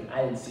 because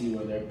I didn't see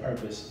where their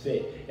purpose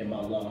fit in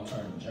my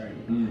long-term journey.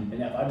 And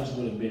if I just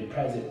would have been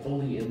present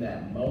fully in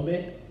that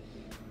moment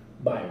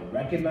by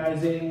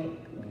recognizing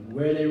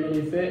where they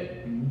really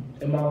fit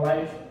in my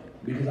life,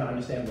 because I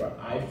understand where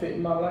I fit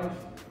in my life,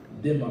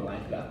 then my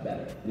life got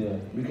better. Yeah.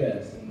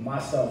 Because my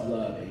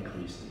self-love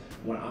increased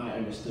when I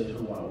understood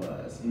who I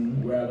was,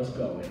 where I was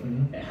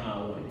going, and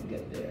how I wanted to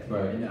get there.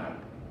 Right. And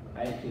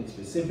I can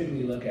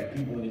specifically look at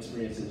people and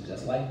experiences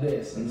just like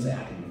this and say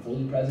I can be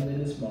fully present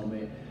in this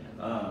moment,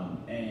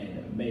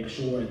 and make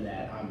sure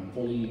that I'm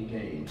fully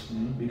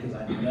engaged because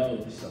I know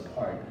this is a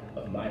part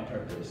of my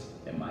purpose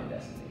and my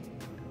destiny.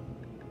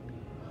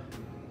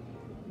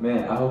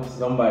 Man, I hope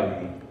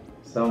somebody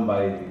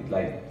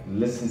like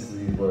listens to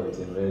these words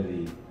and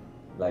really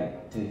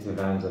like takes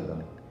advantage of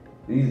them.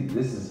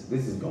 This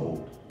is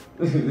gold.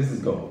 This is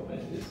gold, man.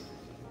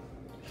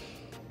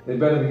 It's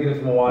better to get it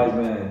from a wise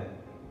man,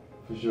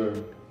 for sure.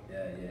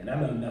 Yeah, and I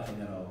know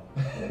nothing at all.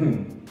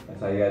 That's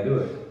how you gotta do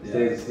it.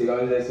 Yeah. Stay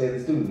always stay the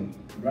student.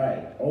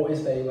 Right. Always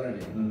stay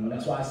learning.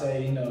 That's why I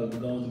say, the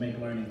goal is to make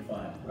learning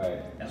fun.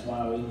 Right. That's why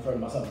I always refer to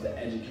myself as an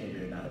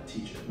educator, not a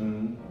teacher.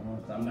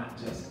 So I'm not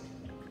just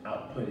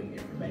outputting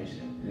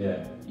information.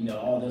 Yeah.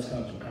 All this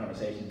comes from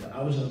conversations.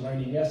 I was just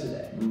learning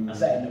yesterday. I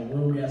sat in a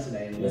room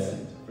yesterday and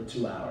listened for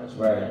 2 hours.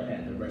 Right.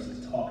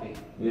 Versus talking.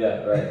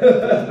 Yeah, right.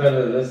 It's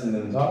better to listen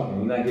than talking.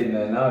 You're not getting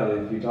that now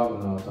if you're talking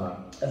the whole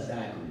time.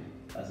 Exactly.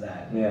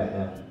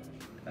 Yeah.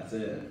 That's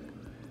it.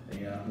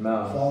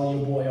 Miles. Follow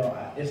your boy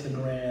on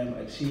Instagram,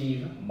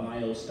 Achieve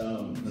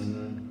Milestones.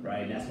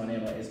 Right? That's my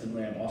name on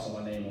Instagram, also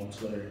my name on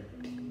Twitter.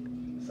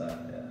 So,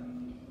 yeah.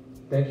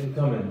 Thank you for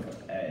coming.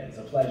 Hey, it's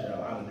a pleasure.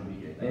 I'm honored to be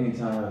here.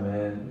 Anytime,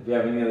 man. If you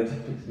have any other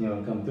topics,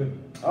 come through.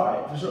 All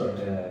right, for sure.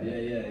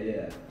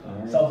 Yeah.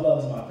 Right.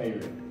 Self-love is my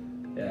favorite.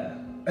 Yeah.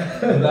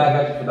 I'm glad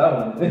I got you for that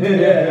one.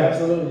 Yeah,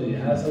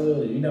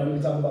 absolutely. We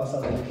can talk about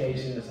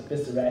self-education, it's a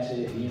fist to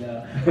ratchet, I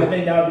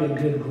think that would be a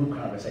good group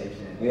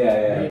conversation.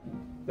 Yeah.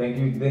 Thank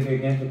you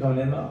again for coming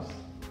in, Miles.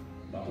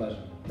 My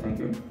pleasure. Thank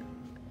you.